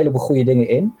staan al een heleboel goede dingen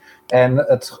in. En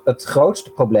het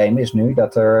grootste probleem is nu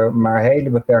dat er maar hele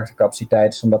beperkte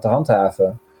capaciteit is om dat te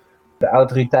handhaven. De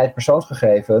autoriteit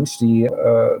persoonsgegevens,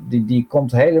 die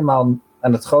komt helemaal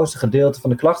aan het grootste gedeelte van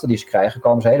de klachten die ze krijgen,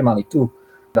 komen ze helemaal niet toe.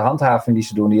 De handhaving die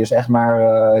ze doen, die is echt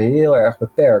maar heel erg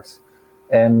beperkt.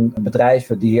 En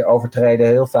bedrijven die overtreden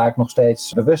heel vaak nog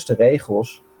steeds bewuste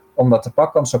regels, omdat de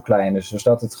pakkans zo klein is. Dus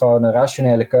dat het gewoon een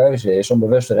rationele keuze is om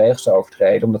bewuste regels te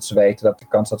overtreden, omdat ze weten dat de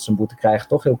kans dat ze een boete krijgen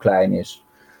toch heel klein is.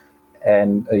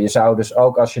 En je zou dus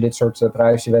ook, als je dit soort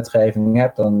privacywetgeving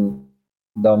hebt,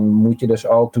 dan moet je dus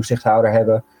ook toezichthouder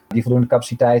hebben die voldoende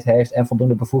capaciteit heeft en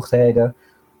voldoende bevoegdheden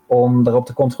om erop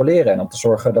te controleren en om te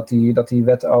zorgen dat die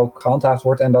wet ook gehandhaafd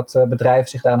wordt en dat bedrijven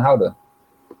zich daaraan houden.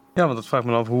 Ja, want dat vraagt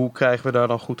me af, hoe krijgen we daar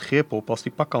dan goed grip op als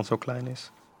die pakkans zo klein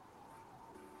is?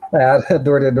 Nou ja,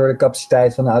 door de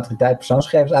capaciteit van de autoriteit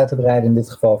persoonsgegevens uit te breiden in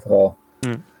dit geval vooral.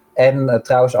 En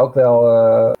trouwens ook wel,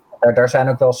 daar zijn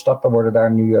ook wel stappen worden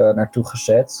daar nu naartoe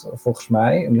gezet, volgens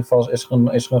mij. In ieder geval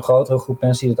is er een grotere groep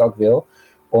mensen die dat ook wil.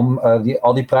 Om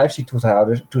al die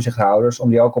privacy-toezichthouders, om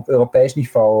die ook op Europees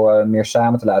niveau meer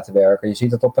samen te laten werken. Je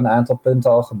ziet het op een aantal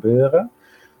punten al gebeuren.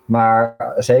 Maar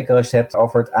zeker als je het hebt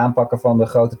over het aanpakken van de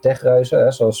grote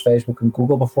techreuzen, zoals Facebook en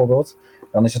Google bijvoorbeeld,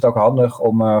 dan is het ook handig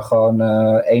om gewoon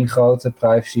één grote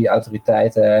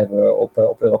privacy-autoriteit te hebben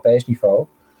op Europees niveau.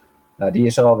 Nou, die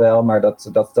is er al wel, maar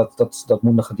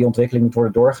die ontwikkeling moet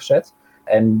worden doorgezet.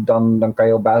 En dan kan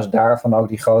je op basis daarvan ook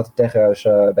die grote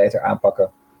techreuzen beter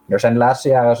aanpakken. Er zijn de laatste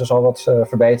jaren dus al wat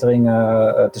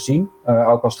verbeteringen te zien.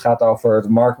 Ook als het gaat over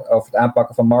het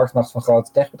aanpakken van marktmacht van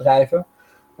grote techbedrijven.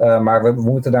 Maar we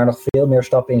moeten daar nog veel meer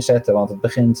stappen in zetten. Want het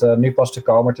begint nu pas te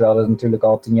komen, terwijl het natuurlijk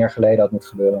al 10 jaar geleden had moeten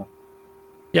gebeuren.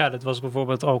 Ja, dat was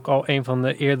bijvoorbeeld ook al een van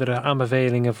de eerdere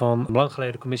aanbevelingen van de lang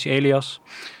geleden commissie Elias.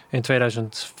 In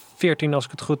 2014, als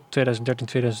ik het goed, 2013,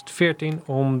 2014.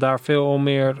 Om daar veel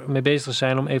meer mee bezig te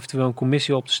zijn om eventueel een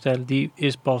commissie op te stellen. Die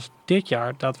is pas dit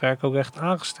jaar daadwerkelijk ook echt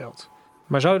aangesteld.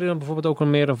 Maar zou je dan bijvoorbeeld ook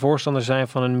meer een voorstander zijn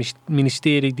van een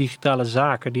ministerie Digitale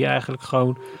Zaken, die eigenlijk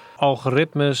gewoon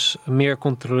algoritmes meer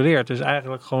controleert? Dus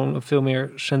eigenlijk gewoon een veel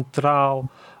meer centraal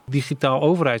digitaal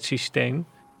overheidssysteem,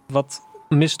 wat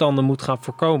misstanden moet gaan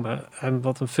voorkomen en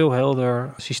wat een veel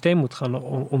helder systeem moet gaan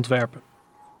ontwerpen.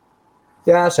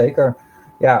 Ja, zeker.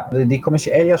 Ja, die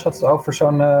commissie Elias had het over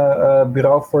zo'n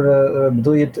bureau voor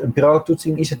bedoel je het bureau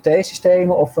toetsing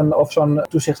ICT-systemen of zo'n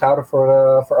toezichthouder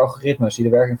voor algoritmes, die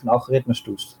de werking van algoritmes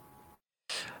toetst?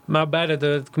 Maar beide,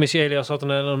 de commissie Elias had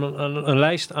een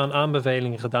lijst aan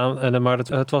aanbevelingen gedaan, maar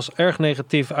het was erg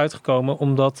negatief uitgekomen,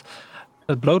 omdat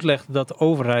het blootlegde dat de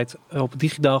overheid op het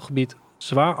digitaal gebied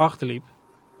zwaar achterliep.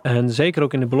 En zeker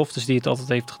ook in de beloftes die het altijd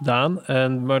heeft gedaan.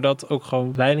 Maar dat ook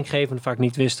gewoon leidinggevenden vaak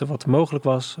niet wisten wat er mogelijk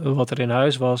was, wat er in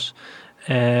huis was.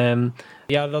 En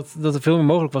ja, dat er veel meer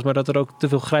mogelijk was, maar dat er ook te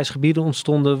veel grijze gebieden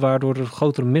ontstonden, waardoor er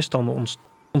grotere misstanden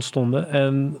ontstonden.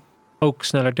 En ook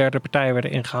sneller derde partijen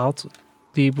werden ingehaald,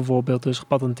 die bijvoorbeeld dus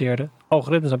gepatenteerde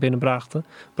algoritmes naar binnen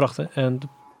brachten en de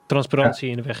transparantie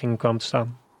in de weg kwam te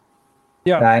staan.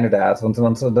 Ja, inderdaad.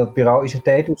 Want dat bureau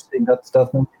ICT-toetsing, dat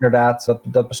moet inderdaad,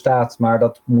 dat bestaat, maar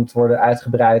dat moet worden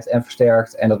uitgebreid en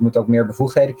versterkt. En dat moet ook meer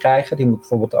bevoegdheden krijgen. Die moet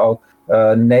bijvoorbeeld ook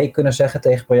nee kunnen zeggen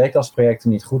tegen projecten als projecten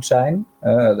niet goed zijn.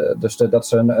 Dus dat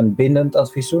ze een bindend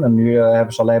advies doen. En nu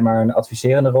hebben ze alleen maar een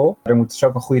adviserende rol. Er moet dus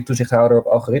ook een goede toezichthouder op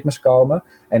algoritmes komen.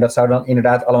 En dat zou dan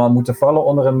inderdaad allemaal moeten vallen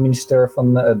onder een minister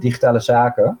van Digitale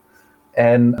Zaken.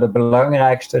 En de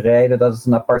belangrijkste reden dat het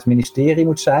een apart ministerie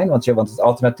moet zijn, want het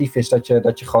alternatief is dat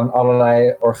je gewoon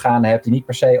allerlei organen hebt die niet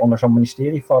per se onder zo'n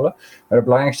ministerie vallen. Maar de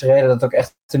belangrijkste reden dat het ook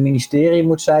echt een ministerie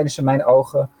moet zijn, is in mijn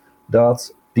ogen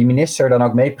dat die minister dan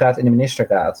ook meepraat in de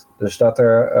ministerraad. Dus dat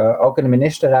er ook in de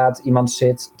ministerraad iemand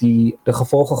zit die de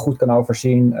gevolgen goed kan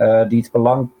overzien, die het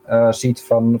belang ziet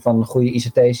van goede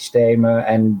ICT-systemen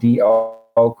en die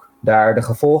ook daar de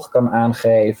gevolgen kan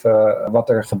aangeven wat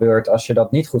er gebeurt als je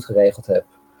dat niet goed geregeld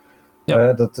hebt.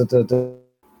 Ja. Dat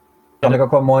kan ik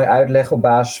ook wel mooi uitleggen op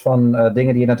basis van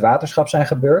dingen die in het waterschap zijn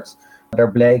gebeurd.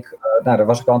 Daar bleek, daar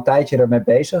was ik al een tijdje mee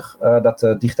bezig, dat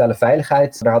de digitale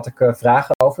veiligheid, daar had ik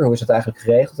vragen over. Hoe is het eigenlijk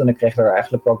geregeld? En ik kreeg daar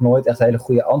eigenlijk ook nooit echt hele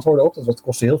goede antwoorden op. Dus dat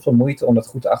kostte heel veel moeite om dat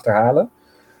goed te achterhalen.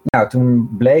 Nou,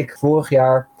 toen bleek vorig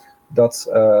jaar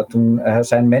dat toen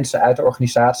zijn mensen uit de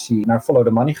organisatie naar Follow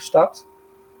the Money gestapt.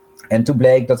 En toen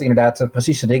bleek dat inderdaad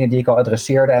precies de dingen die ik al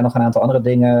adresseerde en nog een aantal andere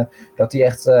dingen, dat die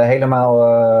echt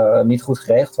helemaal niet goed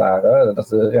geregeld waren.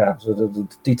 De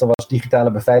titel was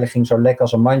Digitale beveiliging zo lek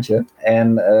als een mandje.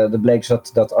 En er bleek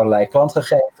dat allerlei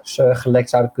klantgegevens gelekt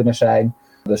zouden kunnen zijn.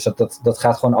 Dus dat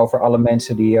gaat gewoon over alle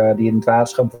mensen die in het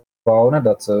waterschap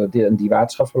wonen, die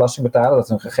waterschapsbelasting betalen, dat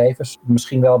hun gegevens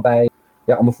misschien wel bij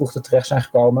onbevoegden terecht zijn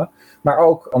gekomen. Maar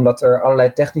ook omdat er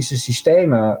allerlei technische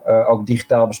systemen ook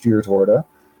digitaal bestuurd worden,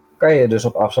 kan je dus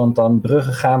op afstand dan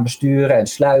bruggen gaan besturen en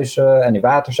sluizen en die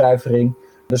waterzuivering.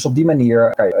 Dus op die manier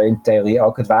kan je in theorie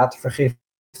ook het water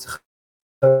vergiftigen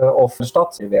of de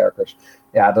stadwerkers.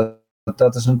 Ja,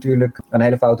 dat is natuurlijk een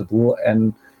hele foute boel.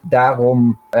 En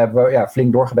daarom hebben we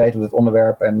flink doorgebeten op dit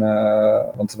onderwerp. En,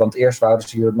 want eerst wouden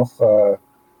ze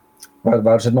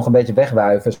het nog een beetje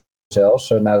wegwuiven zelfs,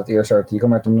 na het eerste artikel.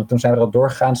 Maar toen zijn we erop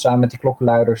doorgegaan samen met die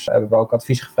klokkenluiders. Hebben we ook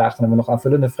advies gevraagd en hebben we nog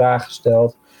aanvullende vragen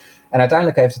gesteld. En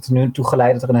uiteindelijk heeft het er nu toe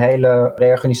geleid dat er een hele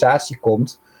reorganisatie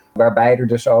komt, waarbij er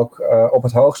dus ook op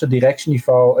het hoogste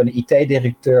directieniveau een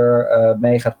IT-directeur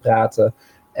mee gaat praten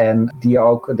en die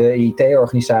ook de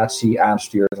IT-organisatie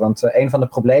aanstuurt. Want een van de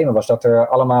problemen was dat er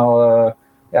allemaal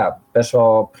best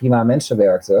wel prima mensen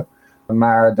werkten,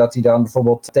 maar dat die dan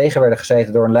bijvoorbeeld tegen werden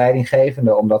gezeten door een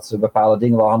leidinggevende omdat ze bepaalde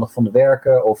dingen wel handig vonden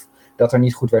werken, of dat er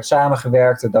niet goed werd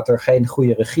samengewerkt, dat er geen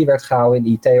goede regie werd gehouden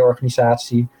in de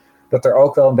IT-organisatie. Dat er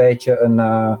ook wel een beetje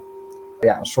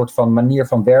een soort van manier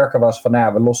van werken was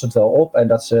van we lossen het wel op. En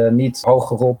dat ze niet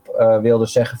hogerop wilden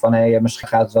zeggen van misschien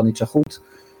gaat het wel niet zo goed.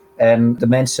 En de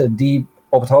mensen die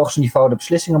op het hoogste niveau de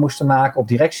beslissingen moesten maken, op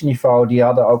directieniveau, die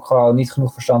hadden ook gewoon niet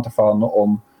genoeg verstand ervan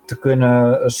om te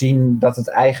kunnen zien dat het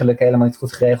eigenlijk helemaal niet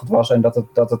goed geregeld was en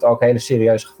dat het ook hele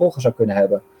serieuze gevolgen zou kunnen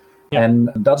hebben. Ja.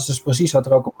 En dat is dus precies wat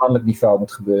er ook op landelijk niveau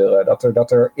moet gebeuren.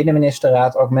 Dat er in de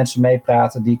ministerraad ook mensen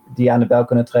meepraten die aan de bel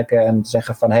kunnen trekken en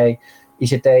zeggen van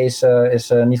ICT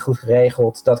is niet goed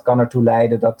geregeld. Dat kan ertoe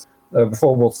leiden dat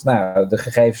bijvoorbeeld de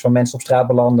gegevens van mensen op straat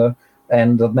belanden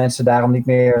en dat mensen daarom niet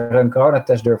meer een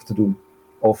coronatest durven te doen.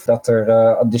 Of dat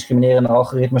er discriminerende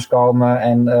algoritmes komen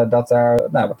en dat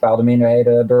daar bepaalde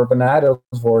minderheden door benadeeld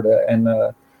worden.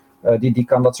 En die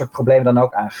kan dat soort problemen dan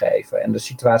ook aangeven. En de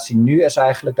situatie nu is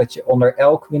eigenlijk dat je onder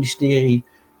elk ministerie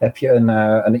heb je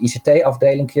een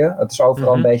ICT-afdelingje. Het is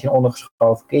overal een beetje een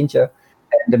ondergeschoven kindje.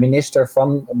 En de minister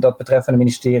van dat betreffende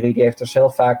ministerie, die heeft er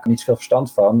zelf vaak niet veel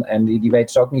verstand van. En die weet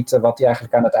dus ook niet wat hij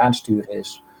eigenlijk aan het aansturen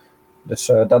is.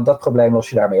 Dus dat probleem los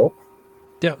je daarmee op.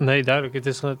 Ja, nee, duidelijk.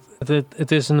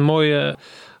 Het is een mooie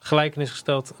gelijkenis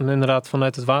gesteld. En inderdaad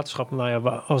vanuit het waterschap.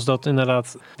 Als dat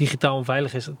inderdaad digitaal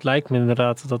onveilig is, het lijkt me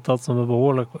inderdaad dat een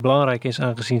behoorlijk belangrijk is,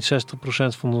 aangezien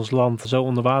 60% van ons land zo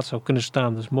onder water zou kunnen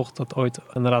staan. Dus mocht dat ooit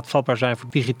inderdaad vatbaar zijn voor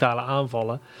digitale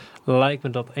aanvallen, lijkt me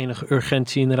dat enige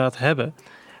urgentie inderdaad hebben.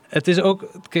 Het is ook,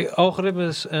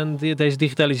 algoritmes en deze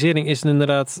digitalisering is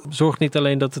inderdaad, zorgt niet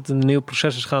alleen dat het een nieuw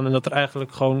proces is gaan en dat er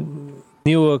eigenlijk gewoon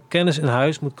nieuwe kennis in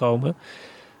huis moet komen.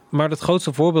 Maar het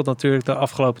grootste voorbeeld natuurlijk de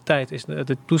afgelopen tijd is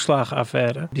de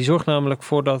toeslagenaffaire. Die zorgt namelijk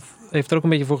heeft er ook een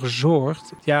beetje voor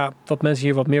gezorgd, dat mensen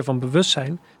hier wat meer van bewust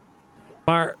zijn.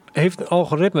 Maar heeft een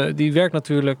algoritme, die werkt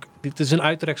natuurlijk, dit is een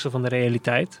uittreksel van de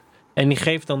realiteit. En die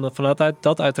geeft dan vanuit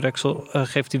dat uittreksel,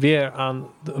 geeft hij weer aan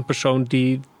een persoon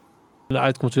die de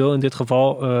uitkomst wil. In dit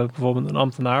geval bijvoorbeeld een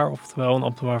ambtenaar, oftewel een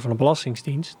ambtenaar van de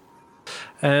Belastingdienst.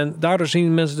 En daardoor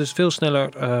zien mensen dus veel sneller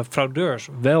fraudeurs,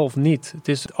 wel of niet.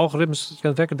 Het algoritmes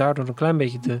werken daardoor een klein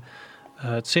beetje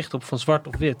het zicht op van zwart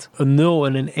of wit. Een 0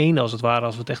 en een 1 als het ware,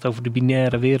 als we het echt over de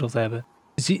binaire wereld hebben.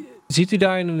 Ziet u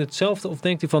daarin hetzelfde of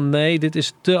denkt u van nee, dit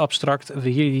is te abstract.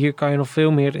 Hier kan je nog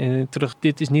veel meer in terug.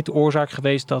 Dit is niet de oorzaak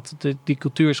geweest dat die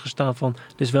cultuur is gestaan van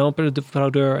dit is wel een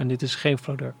fraudeur en dit is geen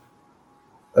fraudeur.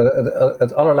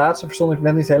 Het allerlaatste verstond ik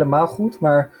net niet helemaal goed,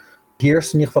 maar hier is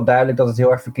in ieder geval duidelijk dat het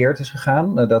heel erg verkeerd is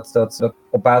gegaan. Dat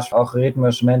op basis van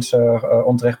algoritmes mensen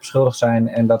onterecht beschuldigd zijn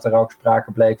en dat er ook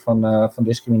sprake bleek van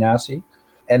discriminatie.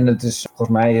 En het is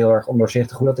volgens mij heel erg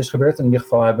ondoorzichtig hoe dat is gebeurd. In ieder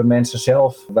geval hebben mensen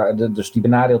zelf, dus die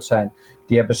benadeeld zijn,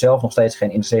 die hebben zelf nog steeds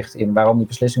geen inzicht in waarom die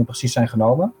beslissingen precies zijn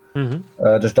genomen. Mm-hmm.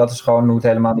 Dus dat is gewoon hoe het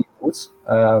helemaal niet moet.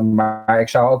 Maar ik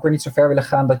zou ook weer niet zo ver willen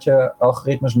gaan dat je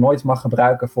algoritmes nooit mag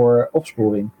gebruiken voor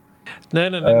opsporing. Nee,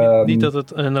 niet dat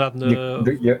het inderdaad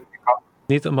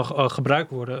niet mag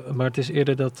gebruikt worden. Maar het is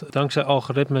eerder dat dankzij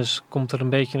algoritmes kan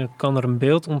er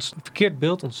een verkeerd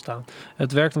beeld ontstaan.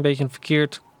 Het werkt een beetje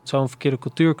het zou een verkeerde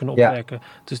cultuur kunnen opwekken. Ja.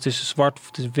 Dus het is zwart of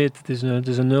het is wit, het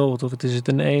is een 0 of het is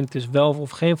een 1, het is wel of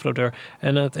geen fraudeur.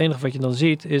 En het enige wat je dan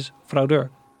ziet is fraudeur.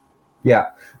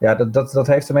 Ja, dat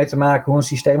heeft ermee te maken hoe een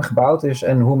systeem gebouwd is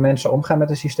en hoe mensen omgaan met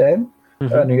een systeem.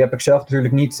 Mm-hmm. Nu heb ik zelf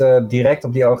natuurlijk niet direct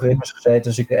op die algoritmes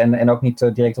gezeten dus en ook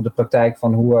niet direct op de praktijk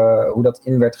van hoe dat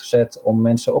in werd gezet om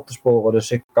mensen op te sporen.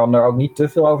 Dus ik kan daar ook niet te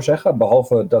veel over zeggen,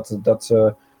 behalve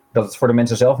dat het voor de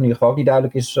mensen zelf in ieder geval ook niet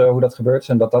duidelijk is hoe dat gebeurt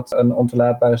en dat een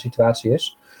ontoelaatbare situatie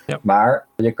is. Ja. Maar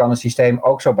je kan een systeem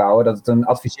ook zo bouwen dat het een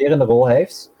adviserende rol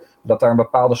heeft. Dat daar een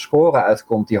bepaalde score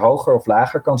uitkomt die hoger of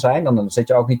lager kan zijn. Dan zit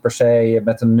je ook niet per se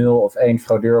met een 0 of 1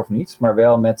 fraudeur of niet. Maar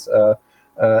wel met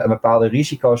een bepaalde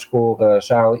risicoscore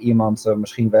zou iemand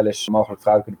misschien wel eens mogelijk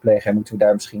fraude kunnen plegen. En moeten we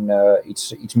daar misschien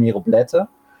iets meer op letten.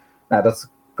 Nou,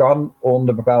 dat kan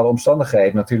onder bepaalde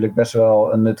omstandigheden natuurlijk best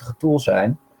wel een nuttige tool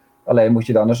zijn. Alleen moet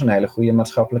je dan dus een hele goede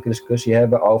maatschappelijke discussie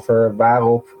hebben over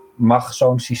waarop mag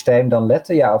zo'n systeem dan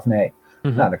letten, ja of nee.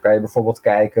 Mm-hmm. Nou, dan kan je bijvoorbeeld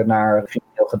kijken naar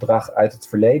crimineel gedrag uit het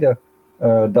verleden.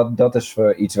 Dat is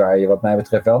iets waar je wat mij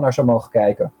betreft wel naar zou mogen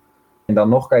kijken. En dan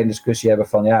nog kan je een discussie hebben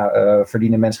van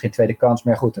verdienen mensen geen tweede kans.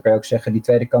 Maar goed, dan kan je ook zeggen die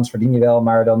tweede kans verdien je wel,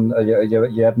 maar dan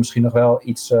je hebt misschien nog wel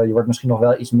iets, je wordt misschien nog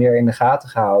wel iets meer in de gaten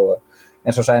gehouden.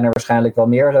 En zo zijn er waarschijnlijk wel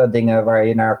meer dingen waar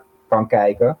je naar kan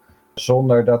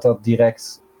zonder dat dat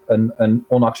direct een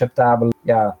onacceptabele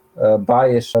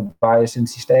bias in het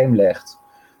systeem legt.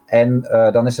 En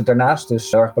dan is het daarnaast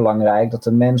dus heel erg belangrijk dat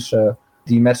de mensen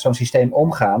die met zo'n systeem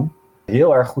omgaan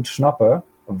heel erg goed snappen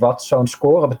wat zo'n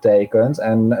score betekent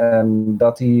en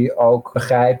dat die ook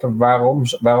begrijpen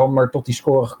waarom er tot die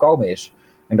score gekomen is.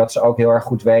 En dat ze ook heel erg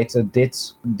goed weten,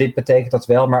 dit betekent dat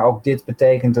wel, maar ook dit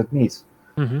betekent het niet.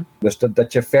 Mm-hmm. Dus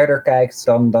dat je verder kijkt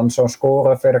dan zo'n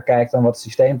score, verder kijkt dan wat het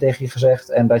systeem tegen je gezegd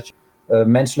en dat je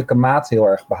menselijke maat heel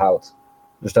erg behoudt.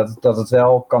 Dus dat het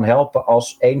wel kan helpen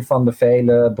als een van de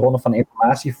vele bronnen van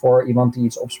informatie voor iemand die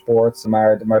iets opspoort,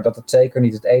 maar dat het zeker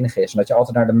niet het enige is. En dat je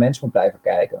altijd naar de mens moet blijven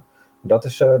kijken. Dat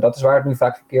is waar het nu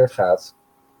vaak verkeerd gaat.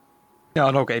 Ja,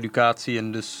 en ook educatie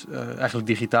en dus eigenlijk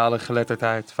digitale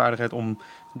geletterdheid, vaardigheid om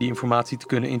die informatie te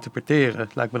kunnen interpreteren,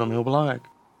 lijkt me dan heel belangrijk.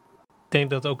 Ik denk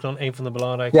dat ook dan een van de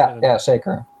belangrijkste... Ja,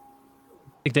 zeker.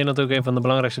 Ik denk dat ook een van de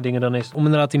belangrijkste dingen dan is om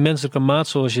inderdaad die menselijke maat,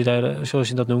 zoals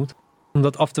je dat noemt, om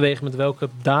dat af te wegen met welke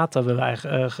data we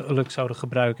eigenlijk zouden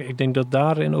gebruiken. Ik denk dat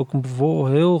daarin ook een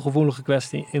heel gevoelige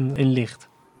kwestie in ligt.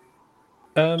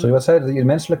 Sorry, wat zei je? De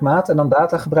menselijke maat en dan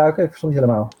data gebruiken? Ik verstond niet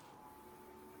helemaal.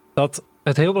 Dat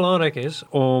het heel belangrijk is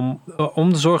om te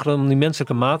zorgen om die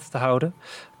menselijke maat te houden,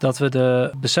 dat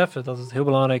we beseffen dat het heel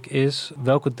belangrijk is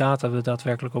welke data we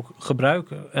daadwerkelijk ook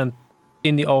gebruiken en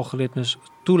in die algoritmes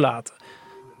toelaten.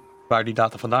 Waar die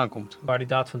data vandaan komt.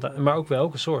 Maar ook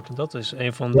welke soort. Dat is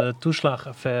een van de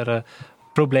toeslagenaffaire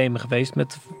problemen geweest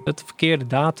met het verkeerde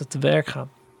data te werk gaan.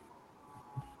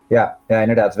 Ja,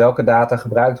 inderdaad. Welke data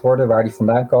gebruikt worden, waar die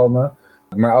vandaan komen.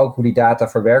 Maar ook hoe die data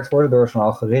verwerkt worden door zo'n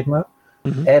algoritme.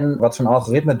 Mm-hmm. En wat zo'n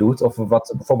algoritme doet, of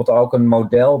wat bijvoorbeeld ook een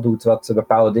model doet wat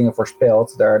bepaalde dingen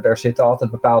voorspelt. Daar zitten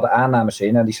altijd bepaalde aannames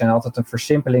in. En die zijn altijd een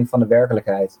versimpeling van de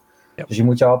werkelijkheid. Ja. Dus je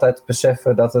moet je altijd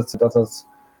beseffen dat het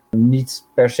niet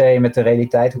per se met de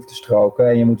realiteit hoeft te stroken.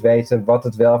 En je moet weten wat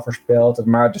het wel voorspelt,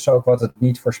 maar dus ook wat het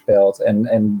niet voorspelt.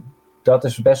 En dat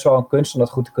is best wel een kunst om dat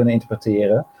goed te kunnen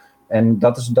interpreteren. En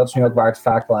dat is nu ook waar het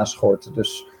vaak wel aan schort.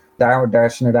 Dus daar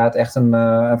is inderdaad echt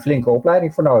een flinke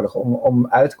opleiding voor nodig om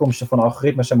uitkomsten van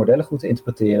algoritmes en modellen goed te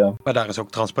interpreteren. Maar daar is ook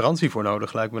transparantie voor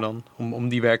nodig, lijkt me dan, om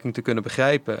die werking te kunnen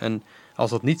begrijpen. En als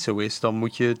dat niet zo is, dan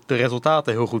moet je de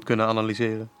resultaten heel goed kunnen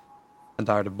analyseren. En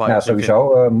daar de bias Ja,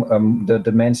 sowieso.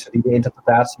 De mensen die de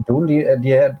interpretatie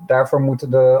doen, daarvoor moeten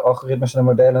de algoritmes en de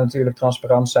modellen natuurlijk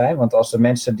transparant zijn. Want als de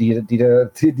mensen die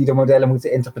de modellen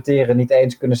moeten interpreteren niet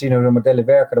eens kunnen zien hoe de modellen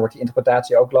werken, dan wordt die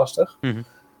interpretatie ook lastig. Mhm.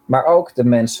 Maar ook de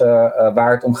mensen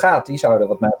waar het om gaat, die zouden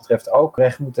wat mij betreft ook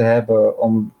recht moeten hebben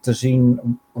om te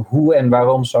zien hoe en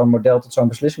waarom zo'n model tot zo'n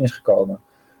beslissing is gekomen.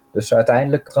 Dus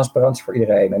uiteindelijk transparantie voor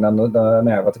iedereen. En dan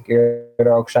wat ik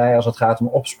eerder ook zei, als het gaat om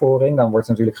opsporing, dan wordt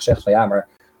natuurlijk gezegd van ja, maar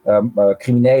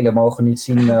criminelen mogen niet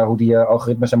zien hoe die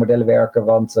algoritmes en modellen werken,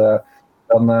 want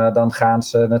dan gaan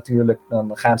ze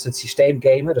het systeem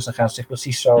gamen. Dus dan gaan ze zich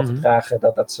precies zo gedragen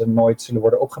dat ze nooit zullen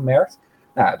worden opgemerkt.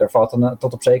 Nou, daar valt dan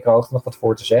tot op zekere hoogte nog wat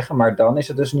voor te zeggen. Maar dan is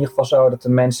het dus in ieder geval zo dat de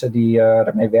mensen die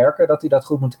daarmee werken, dat die dat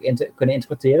goed moeten kunnen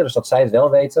interpreteren. Dus dat zij het wel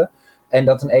weten. En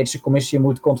dat een ethische commissie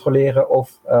moet controleren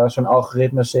of zo'n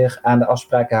algoritme zich aan de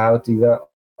afspraken houdt die we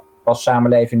als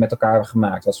samenleving met elkaar hebben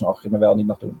gemaakt. Wat zo'n algoritme wel niet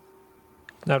mag doen.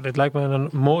 Nou, dit lijkt me een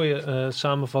mooie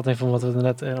samenvatting van wat we er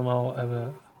net helemaal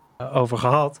hebben over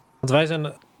gehad. Want wij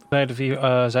zijn bij de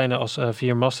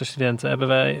vier masterstudenten hebben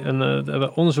wij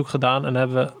hebben onderzoek gedaan en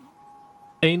hebben we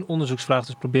 1 onderzoeksvraag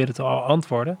dus proberen te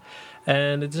antwoorden.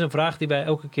 En dit is een vraag die wij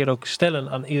elke keer ook stellen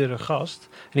aan iedere gast.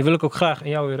 En die wil ik ook graag aan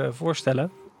jou weer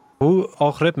voorstellen. Hoe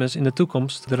algoritmes in de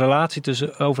toekomst de relatie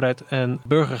tussen overheid en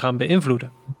burger gaan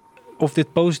beïnvloeden. Of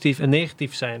dit positief en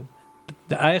negatief zijn.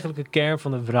 De eigenlijke kern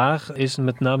van de vraag is,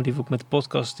 met name die we ook met de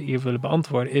podcast hier willen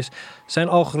beantwoorden, is: zijn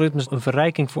algoritmes een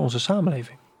verrijking voor onze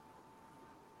samenleving?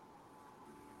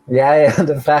 Ja,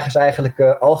 de vraag is eigenlijk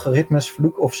algoritmes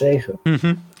vloek of zegen.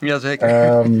 Mm-hmm. Jazeker.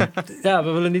 Ja,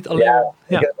 we willen niet alleen...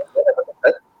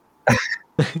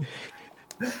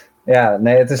 Ja,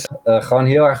 nee, het is gewoon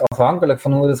heel erg afhankelijk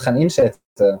van hoe we het gaan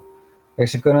inzetten. Kijk,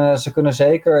 ze kunnen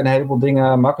zeker een heleboel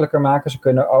dingen makkelijker maken. Ze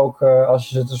kunnen ook, als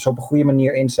je ze dus op een goede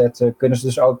manier inzet, kunnen ze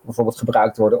dus ook bijvoorbeeld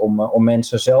gebruikt worden om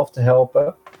mensen zelf te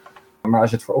helpen. Maar als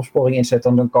je het voor opsporing inzet,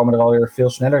 dan komen er alweer veel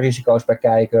sneller risico's bij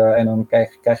kijken. En dan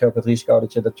krijg je ook het risico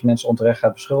dat je mensen onterecht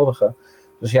gaat beschuldigen.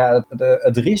 Dus ja,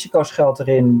 het risico schuilt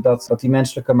erin dat die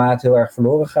menselijke maat heel erg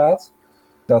verloren gaat.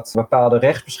 Dat bepaalde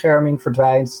rechtsbescherming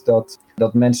verdwijnt.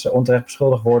 Dat mensen onterecht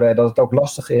beschuldigd worden. En dat het ook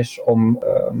lastig is om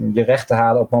je recht te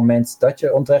halen op het moment dat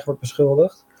je onterecht wordt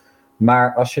beschuldigd.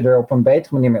 Maar als je er op een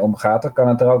betere manier mee omgaat, dan kan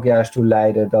het er ook juist toe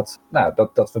leiden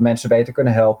dat we mensen beter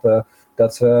kunnen helpen.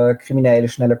 Dat we criminelen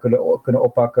sneller kunnen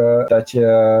oppakken. Dat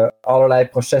je allerlei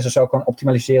processen zo kan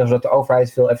optimaliseren, zodat de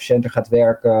overheid veel efficiënter gaat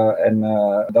werken. En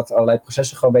dat allerlei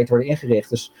processen gewoon beter worden ingericht.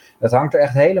 Dus het hangt er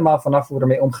echt helemaal vanaf hoe we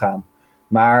ermee omgaan.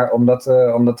 Maar omdat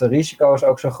de risico's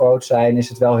ook zo groot zijn, is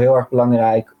het wel heel erg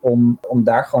belangrijk om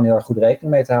daar gewoon heel erg goed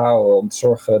rekening mee te houden. Om te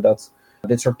zorgen dat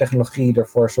dit soort technologie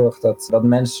ervoor zorgt dat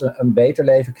mensen een beter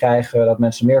leven krijgen. Dat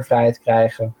mensen meer vrijheid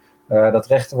krijgen. Dat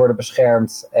rechten worden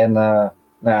beschermd. En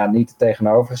niet het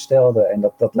tegenovergestelde.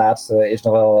 En dat laatste is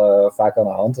nog wel vaak aan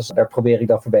de hand. Dus daar probeer ik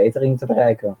dan verbeteringen te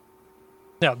bereiken.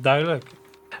 Ja, duidelijk.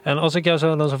 En als ik jou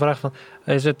dan zo vraag van,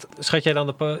 schat jij dan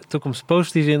de toekomst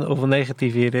positief in of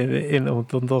negatief hierin? Om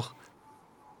dan toch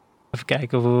even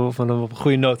kijken of we hem op een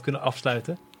goede noot kunnen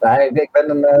afsluiten. Ik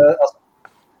ben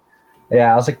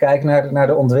als ik kijk naar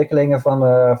de ontwikkelingen van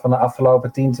de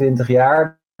afgelopen 10, 20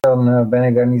 jaar, dan ben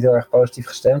ik daar niet heel erg positief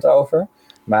gestemd over.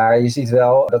 Maar je ziet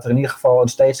wel dat er in ieder geval een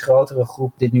steeds grotere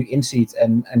groep dit nu inziet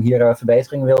en hier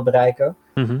verbetering wil bereiken.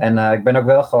 Mm-hmm. En ik ben ook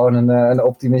wel gewoon een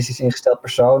optimistisch ingesteld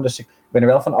persoon. Dus ik ben er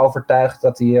wel van overtuigd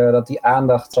dat die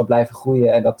aandacht zal blijven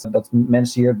groeien. En dat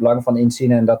mensen hier het belang van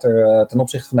inzien. En dat er ten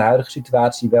opzichte van de huidige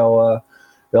situatie wel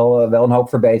een hoop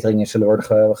verbeteringen zullen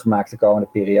worden gemaakt de komende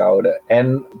periode.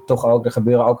 En toch ook, er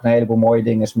gebeuren ook een heleboel mooie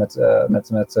dingen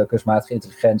met kunstmatige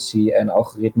intelligentie en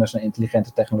algoritmes en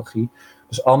intelligente technologie.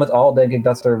 Dus al met al denk ik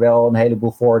dat er wel een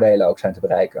heleboel voordelen ook zijn te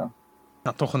bereiken.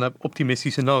 Nou, toch een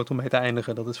optimistische noot om mee te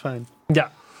eindigen, dat is fijn.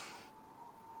 Ja.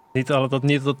 Niet dat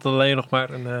het alleen nog maar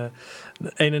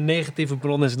een negatieve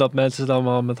bron is dat mensen het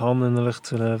allemaal met handen in de lucht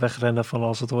wegrennen van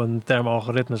als het een term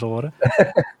algoritmes horen.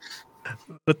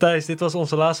 Matthijs, dit was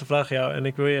onze laatste vraag aan jou. En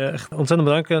ik wil je echt ontzettend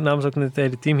bedanken namens ook het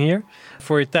hele team hier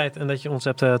voor je tijd en dat je ons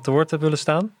te woord hebt willen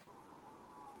staan.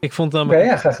 Ik vond het namelijk...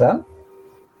 Ja, graag gedaan.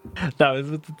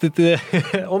 Nou,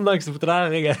 ondanks de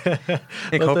vertragingen.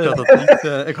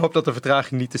 Ik hoop dat de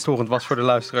vertraging niet te storend was voor de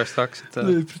luisteraar straks.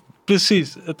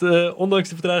 Precies. Ondanks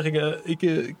de vertragingen.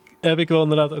 Heb ik wel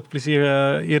inderdaad ook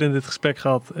plezier hier in dit gesprek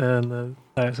gehad. En nou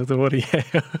ja, zo te horen jij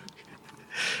ook.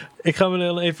 Ik ga me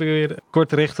dan even weer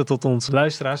kort richten tot onze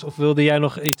luisteraars. Of wilde jij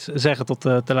nog iets zeggen tot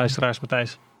de luisteraars,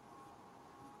 Matthijs?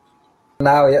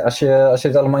 Nou, ja, als je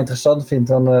het allemaal interessant vindt,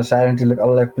 dan zijn er natuurlijk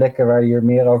allerlei plekken waar je hier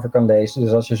meer over kan lezen.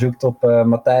 Dus als je zoekt op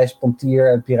Matthijs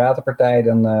Pontier en Piratenpartij,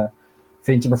 dan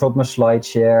vind je bijvoorbeeld mijn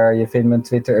SlideShare, je vindt mijn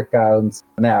Twitter-account.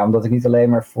 Nou ja, omdat ik niet alleen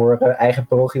maar voor eigen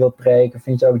parochie wil preken,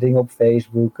 vind je ook dingen op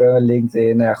Facebook,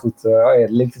 LinkedIn. Nou ja, goed,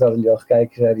 LinkedIn hadden jullie al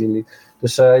gekeken, zeiden jullie.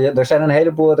 Dus er is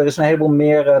een heleboel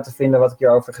meer te vinden wat ik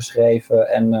hierover heb geschreven.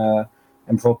 En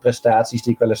bijvoorbeeld prestaties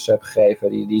die ik wel eens heb gegeven,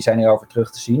 die zijn hierover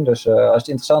terug te zien. Dus als je het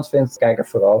interessant vindt, kijk er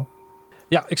vooral.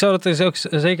 Ja, ik zou het dus ook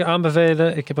zeker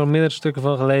aanbevelen. Ik heb er meerdere stukken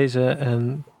van gelezen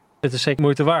en het is zeker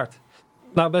moeite waard.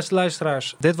 Nou, beste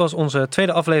luisteraars, dit was onze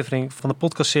tweede aflevering van de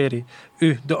podcastserie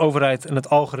U, de overheid en het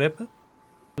algoritme.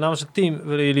 Namens het team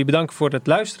willen jullie bedanken voor het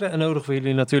luisteren en nodigen we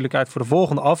jullie natuurlijk uit voor de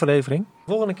volgende aflevering.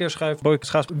 De volgende keer schuift Boyke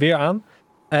Schaas weer aan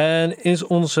en is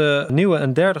onze nieuwe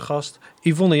en derde gast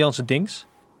Yvonne Jansen-Dinks.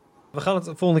 We gaan het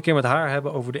de volgende keer met haar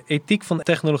hebben over de ethiek van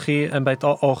technologie en bij het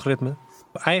algoritme.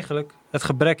 Eigenlijk het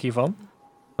gebrek hiervan.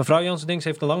 Mevrouw Jansen-Dinks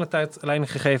heeft een lange tijd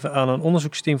leiding gegeven aan een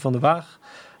onderzoeksteam van de Waag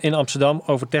in Amsterdam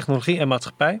over technologie en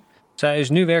maatschappij. Zij is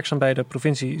nu werkzaam bij de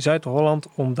provincie Zuid-Holland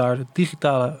om daar de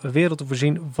digitale wereld te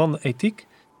voorzien van ethiek.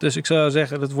 Dus ik zou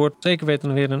zeggen, het wordt zeker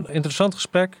weten weer een interessant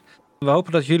gesprek. We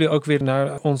hopen dat jullie ook weer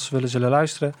naar ons zullen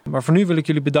luisteren. Maar voor nu wil ik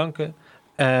jullie bedanken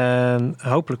en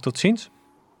hopelijk tot ziens.